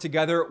to work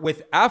together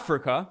with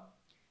Africa,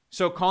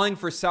 so calling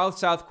for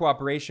South-South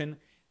cooperation.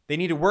 They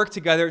need to work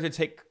together to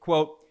take,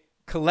 quote,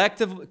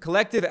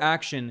 collective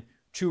action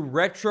to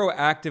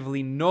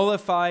retroactively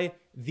nullify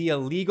the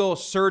illegal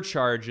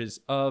surcharges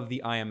of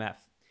the IMF.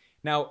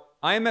 Now,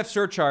 IMF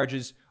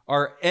surcharges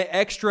are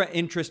extra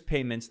interest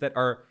payments that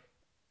are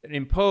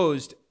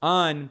imposed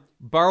on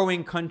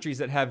borrowing countries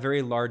that have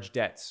very large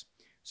debts.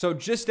 So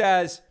just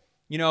as,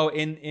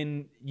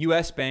 in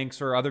US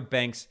banks or other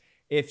banks,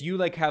 if you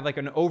have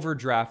an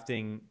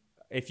overdrafting,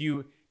 if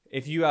you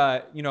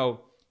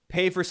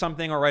pay for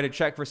something or write a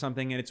check for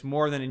something and it's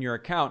more than in your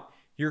account,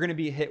 you're going to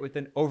be hit with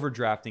an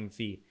overdrafting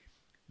fee.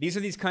 These are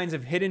these kinds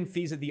of hidden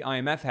fees that the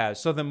IMF has.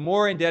 So the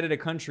more indebted a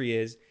country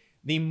is,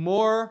 the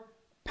more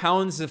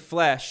pounds of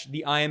flesh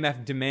the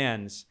IMF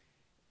demands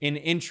in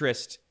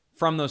interest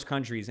from those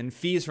countries and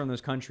fees from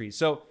those countries.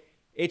 So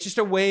it's just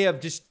a way of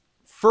just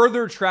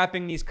further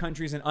trapping these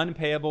countries in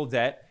unpayable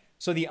debt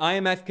so the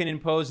IMF can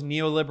impose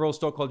neoliberal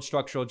so-called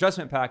structural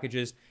adjustment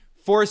packages,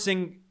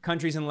 forcing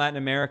countries in Latin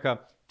America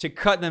to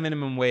cut the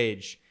minimum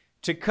wage,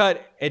 to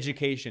cut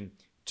education,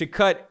 to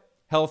cut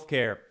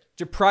healthcare,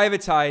 to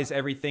privatize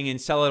everything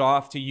and sell it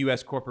off to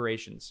US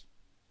corporations.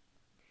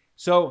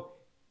 So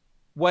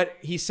what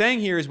he's saying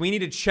here is we need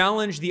to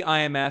challenge the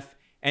IMF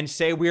and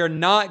say we are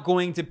not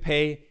going to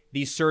pay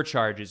these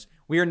surcharges.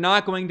 We are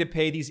not going to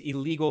pay these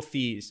illegal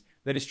fees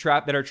that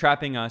are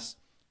trapping us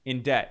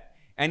in debt.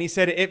 And he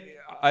said,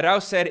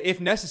 Arauz said, if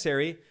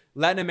necessary,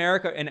 Latin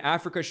America and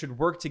Africa should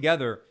work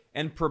together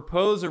and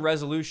propose a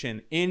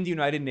resolution in the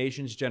United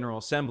Nations General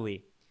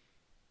Assembly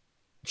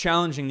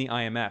challenging the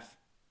IMF.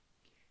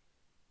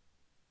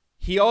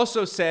 He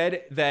also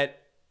said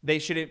that they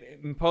should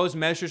impose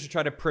measures to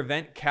try to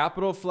prevent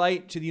capital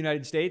flight to the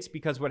United States,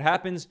 because what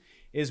happens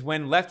is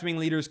when left-wing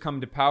leaders come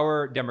to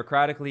power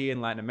democratically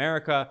in Latin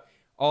America,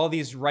 all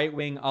these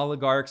right-wing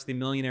oligarchs, the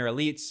millionaire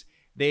elites,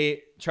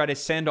 they try to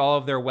send all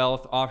of their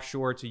wealth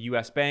offshore to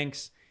US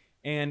banks.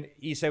 And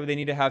he said they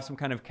need to have some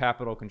kind of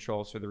capital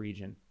controls for the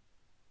region.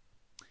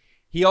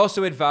 He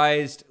also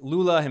advised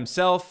Lula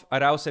himself,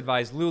 Arauz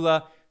advised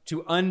Lula,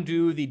 to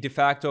undo the de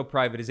facto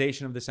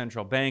privatization of the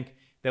central bank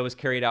that was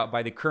carried out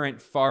by the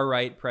current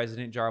far-right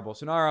president, Jair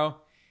Bolsonaro,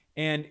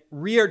 and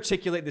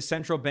re-articulate the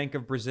Central Bank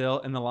of Brazil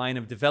in the line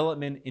of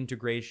development,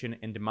 integration,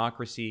 and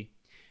democracy.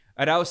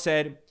 Arauz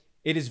said,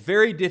 it is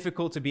very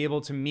difficult to be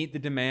able to meet the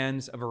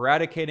demands of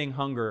eradicating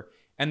hunger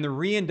and the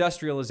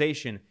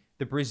reindustrialization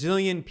the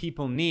Brazilian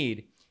people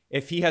need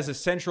if he has a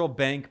central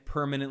bank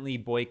permanently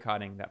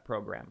boycotting that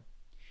program.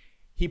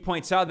 He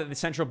points out that the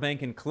central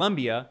bank in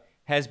Colombia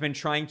has been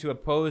trying to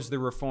oppose the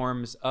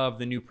reforms of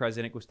the new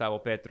president, Gustavo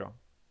Petro.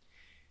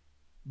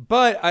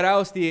 But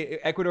Arauz, the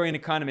Ecuadorian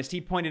economist,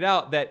 he pointed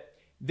out that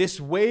this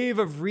wave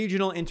of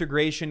regional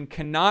integration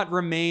cannot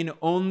remain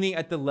only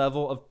at the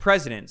level of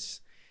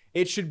presidents.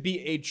 It should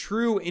be a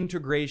true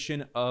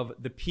integration of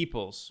the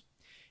peoples.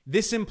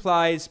 This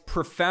implies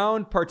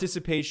profound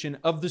participation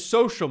of the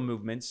social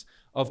movements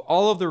of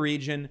all of the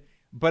region,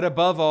 but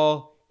above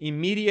all,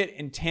 immediate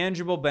and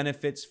tangible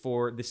benefits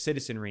for the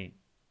citizenry.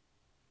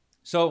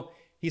 So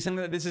he's saying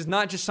that this is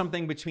not just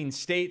something between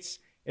states.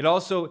 It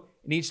also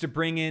needs to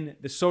bring in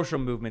the social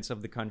movements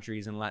of the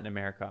countries in Latin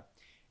America.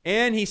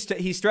 And he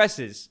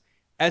stresses,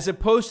 as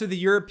opposed to the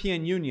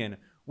European Union,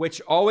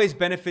 which always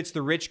benefits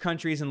the rich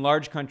countries and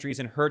large countries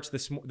and hurts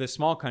the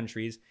small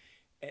countries,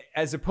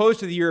 as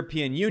opposed to the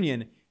European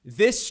Union,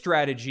 this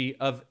strategy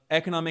of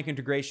economic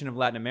integration of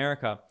Latin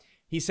America,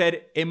 he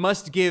said it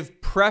must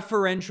give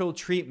preferential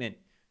treatment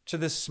to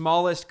the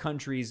smallest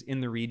countries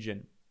in the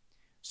region.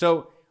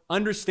 So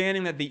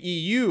understanding that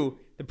the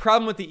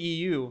problem with the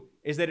EU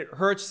is that it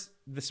hurts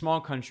the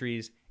small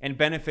countries and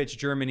benefits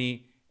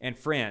Germany and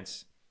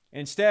France.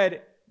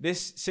 Instead,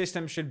 this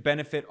system should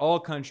benefit all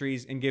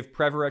countries and give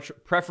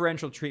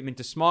preferential treatment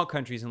to small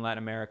countries in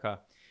Latin America,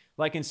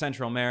 like in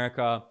Central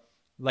America,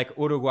 like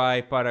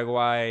Uruguay,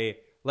 Paraguay,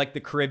 like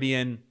the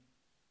Caribbean.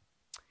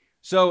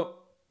 So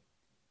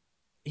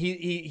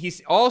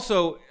he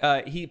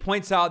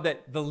points out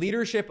that the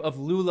leadership of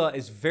Lula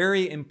is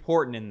very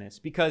important in this,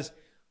 because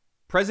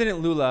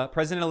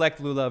President-elect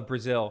Lula of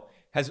Brazil,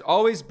 has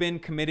always been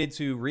committed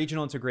to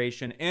regional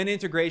integration and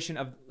integration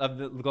of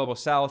the global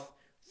South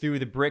through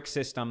the BRIC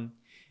system.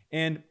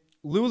 And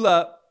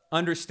Lula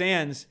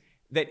understands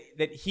that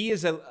he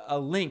is a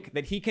link,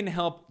 that he can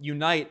help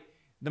unite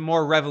the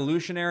more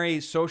revolutionary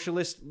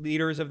socialist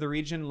leaders of the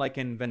region, like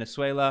in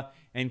Venezuela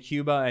and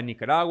Cuba and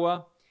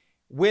Nicaragua,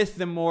 with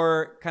the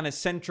more kind of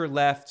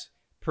center-left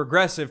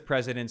progressive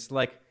presidents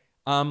like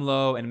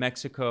AMLO in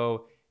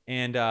Mexico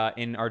and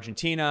in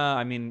Argentina.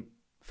 I mean,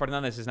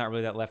 Fernandez is not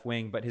really that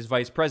left-wing, but his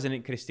vice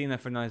president, Cristina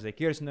Fernández de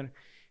Kirchner,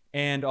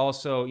 and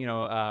also,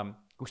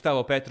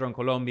 Gustavo Petro in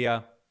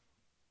Colombia.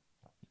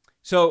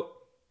 So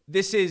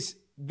this is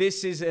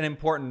an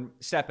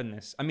important step in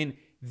this. I mean,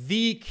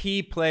 the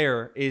key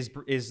player is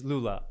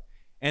Lula,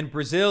 and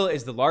Brazil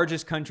is the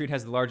largest country. It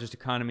has the largest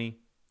economy.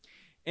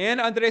 And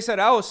Andrés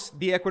Arauz,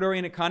 the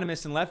Ecuadorian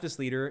economist and leftist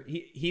leader,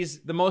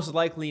 he's the most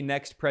likely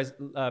next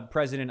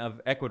president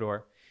of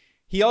Ecuador.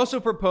 He also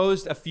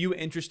proposed a few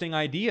interesting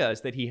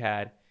ideas that he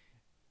had.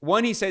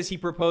 One, he says he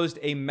proposed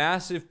a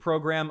massive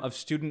program of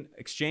student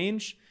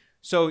exchange.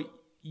 So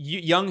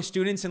young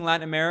students in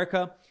Latin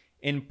America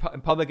in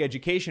public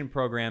education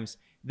programs,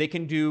 they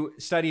can do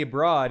study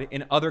abroad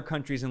in other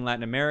countries in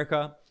Latin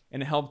America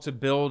and help to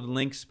build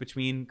links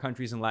between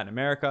countries in Latin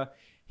America.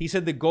 He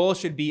said the goal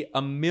should be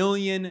 1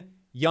 million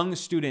young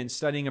students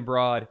studying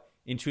abroad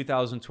in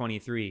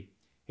 2023.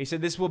 He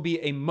said this will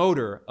be a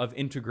motor of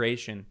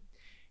integration.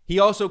 He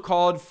also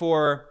called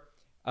for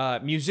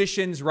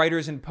musicians,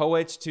 writers, and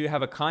poets to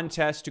have a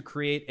contest to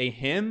create a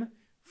hymn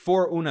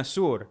for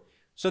UNASUR.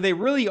 So they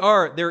really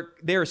are,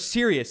 they're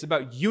serious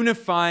about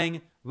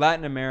unifying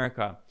Latin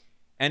America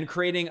and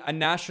creating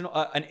an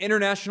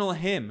international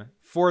hymn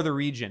for the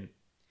region.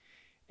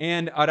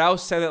 And Arauz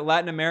said that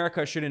Latin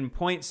America should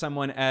appoint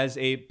someone as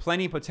a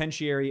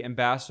plenipotentiary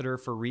ambassador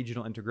for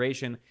regional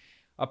integration.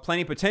 A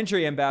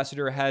plenipotentiary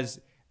ambassador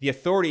has the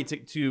authority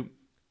to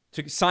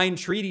sign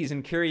treaties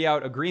and carry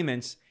out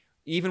agreements,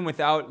 even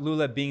without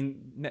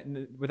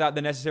without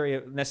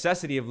the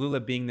necessity of Lula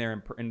being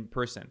there in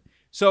person.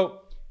 So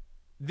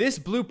this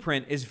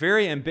blueprint is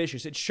very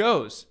ambitious. It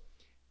shows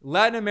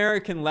Latin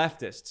American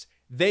leftists,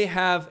 they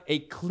have a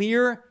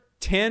clear,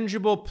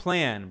 tangible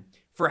plan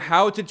for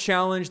how to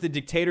challenge the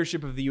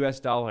dictatorship of the US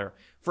dollar,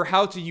 for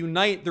how to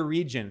unite the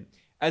region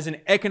as an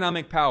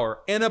economic power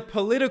and a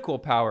political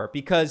power.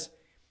 Because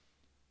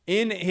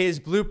in his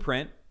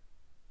blueprint,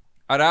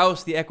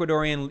 Arauz, the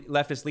Ecuadorian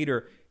leftist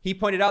leader, he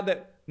pointed out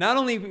that not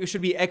only we should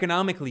be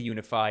economically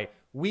unified,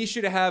 we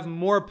should have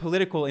more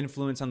political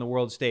influence on the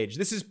world stage.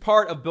 This is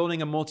part of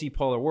building a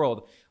multipolar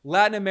world.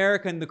 Latin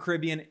America and the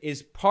Caribbean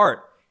is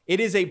part. It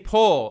is a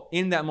pole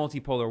in that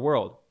multipolar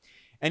world.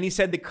 And he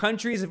said the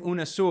countries of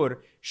UNASUR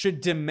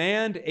should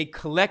demand a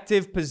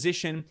collective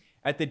position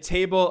at the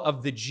table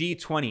of the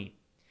G20,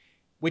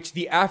 which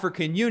the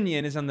African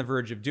Union is on the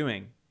verge of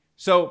doing.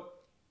 So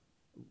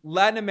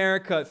Latin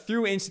America,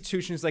 through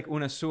institutions like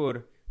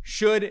UNASUR,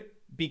 should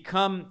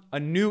become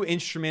a new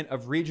instrument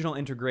of regional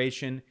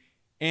integration.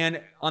 And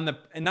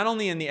not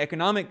only in the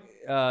economic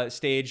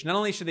stage, not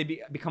only should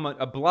they become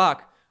a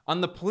bloc,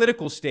 on the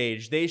political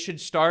stage, they should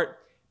start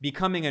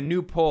becoming a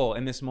new pole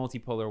in this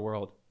multipolar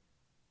world.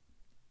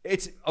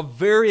 It's a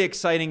very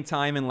exciting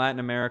time in Latin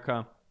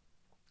America.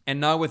 And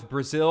now with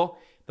Brazil,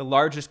 the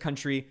largest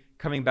country,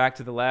 coming back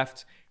to the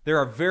left, there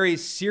are very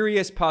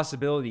serious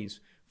possibilities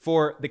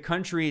for the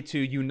country to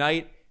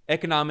unite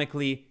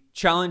economically,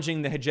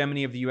 challenging the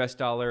hegemony of the US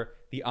dollar,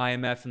 the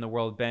IMF, and the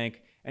World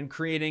Bank, and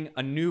creating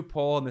a new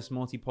pole in this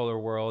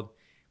multipolar world.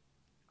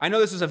 I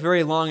know this was a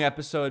very long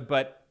episode,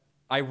 but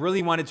I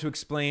really wanted to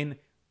explain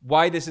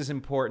why this is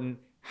important,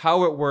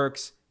 how it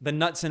works, the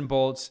nuts and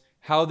bolts,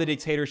 how the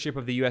dictatorship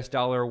of the US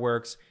dollar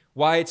works,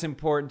 why it's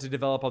important to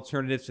develop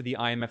alternatives to the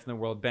IMF and the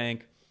World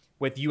Bank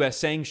with US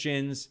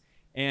sanctions.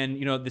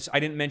 And, this, I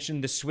didn't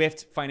mention the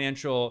SWIFT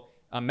financial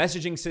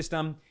messaging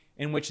system,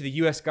 in which the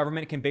US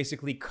government can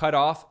basically cut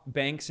off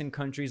banks in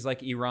countries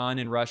like Iran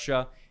and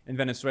Russia and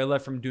Venezuela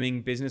from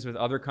doing business with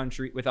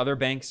other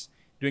banks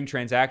doing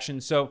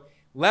transactions. So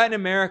Latin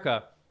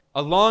America,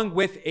 along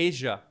with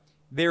Asia,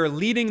 they're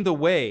leading the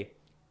way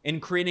in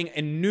creating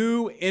a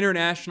new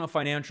international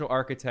financial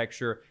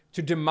architecture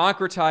to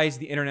democratize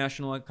the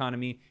international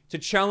economy, to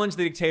challenge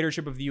the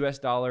dictatorship of the US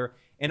dollar,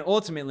 and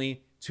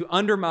ultimately to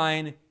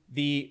undermine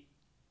the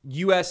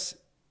US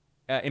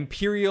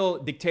imperial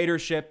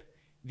dictatorship,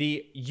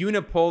 the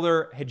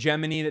unipolar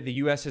hegemony that the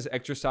US has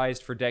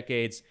exercised for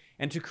decades,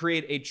 and to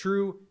create a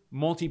true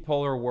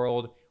multipolar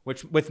world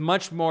with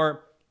much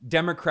more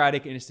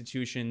democratic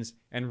institutions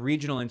and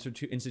regional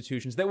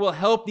institutions that will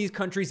help these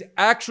countries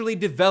actually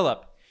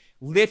develop,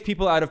 lift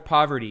people out of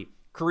poverty,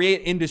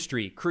 create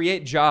industry,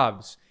 create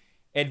jobs,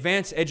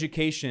 advance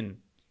education,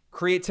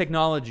 create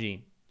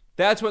technology.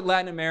 That's what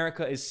Latin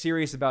America is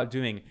serious about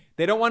doing.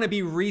 They don't want to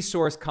be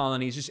resource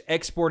colonies just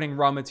exporting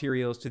raw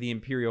materials to the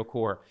imperial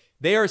core.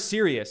 They are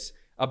serious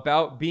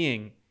about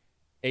being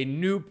a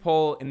new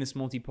pole in this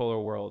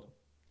multipolar world.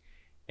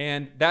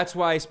 And that's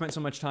why I spent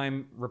so much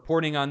time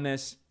reporting on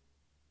this.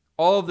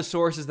 All of the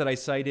sources that I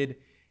cited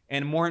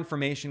and more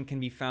information can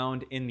be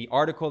found in the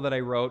article that I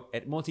wrote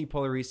at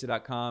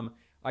multipolarista.com.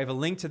 I have a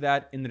link to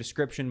that in the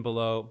description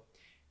below.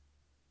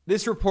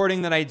 This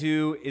reporting that I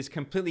do is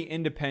completely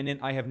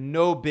independent. I have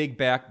no big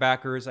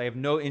backers. I have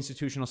no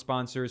institutional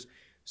sponsors.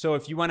 So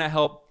if you want to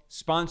help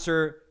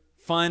sponsor,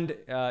 fund,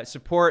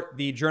 support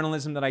the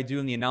journalism that I do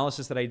and the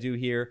analysis that I do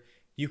here,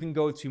 you can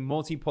go to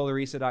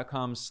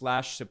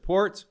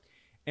multipolarista.com/support.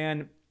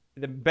 And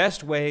the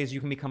best way is you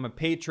can become a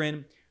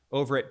patron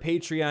over at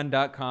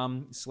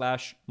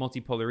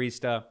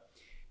patreon.com/multipolarista.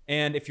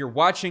 And if you're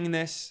watching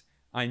this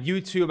on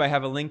YouTube, I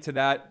have a link to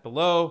that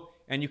below.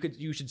 And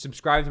you should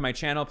subscribe to my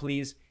channel,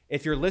 please.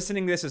 If you're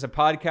listening to this as a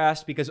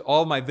podcast, because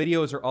all my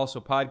videos are also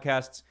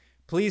podcasts,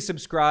 please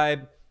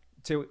subscribe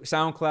to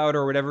SoundCloud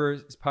or whatever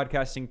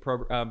podcasting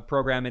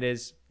program it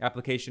is,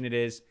 application it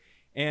is.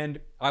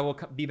 And I will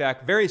be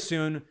back very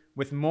soon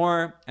with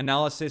more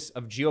analysis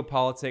of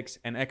geopolitics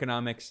and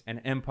economics and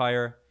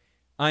empire.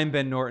 I'm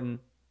Ben Norton.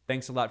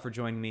 Thanks a lot for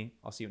joining me.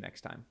 I'll see you next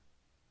time.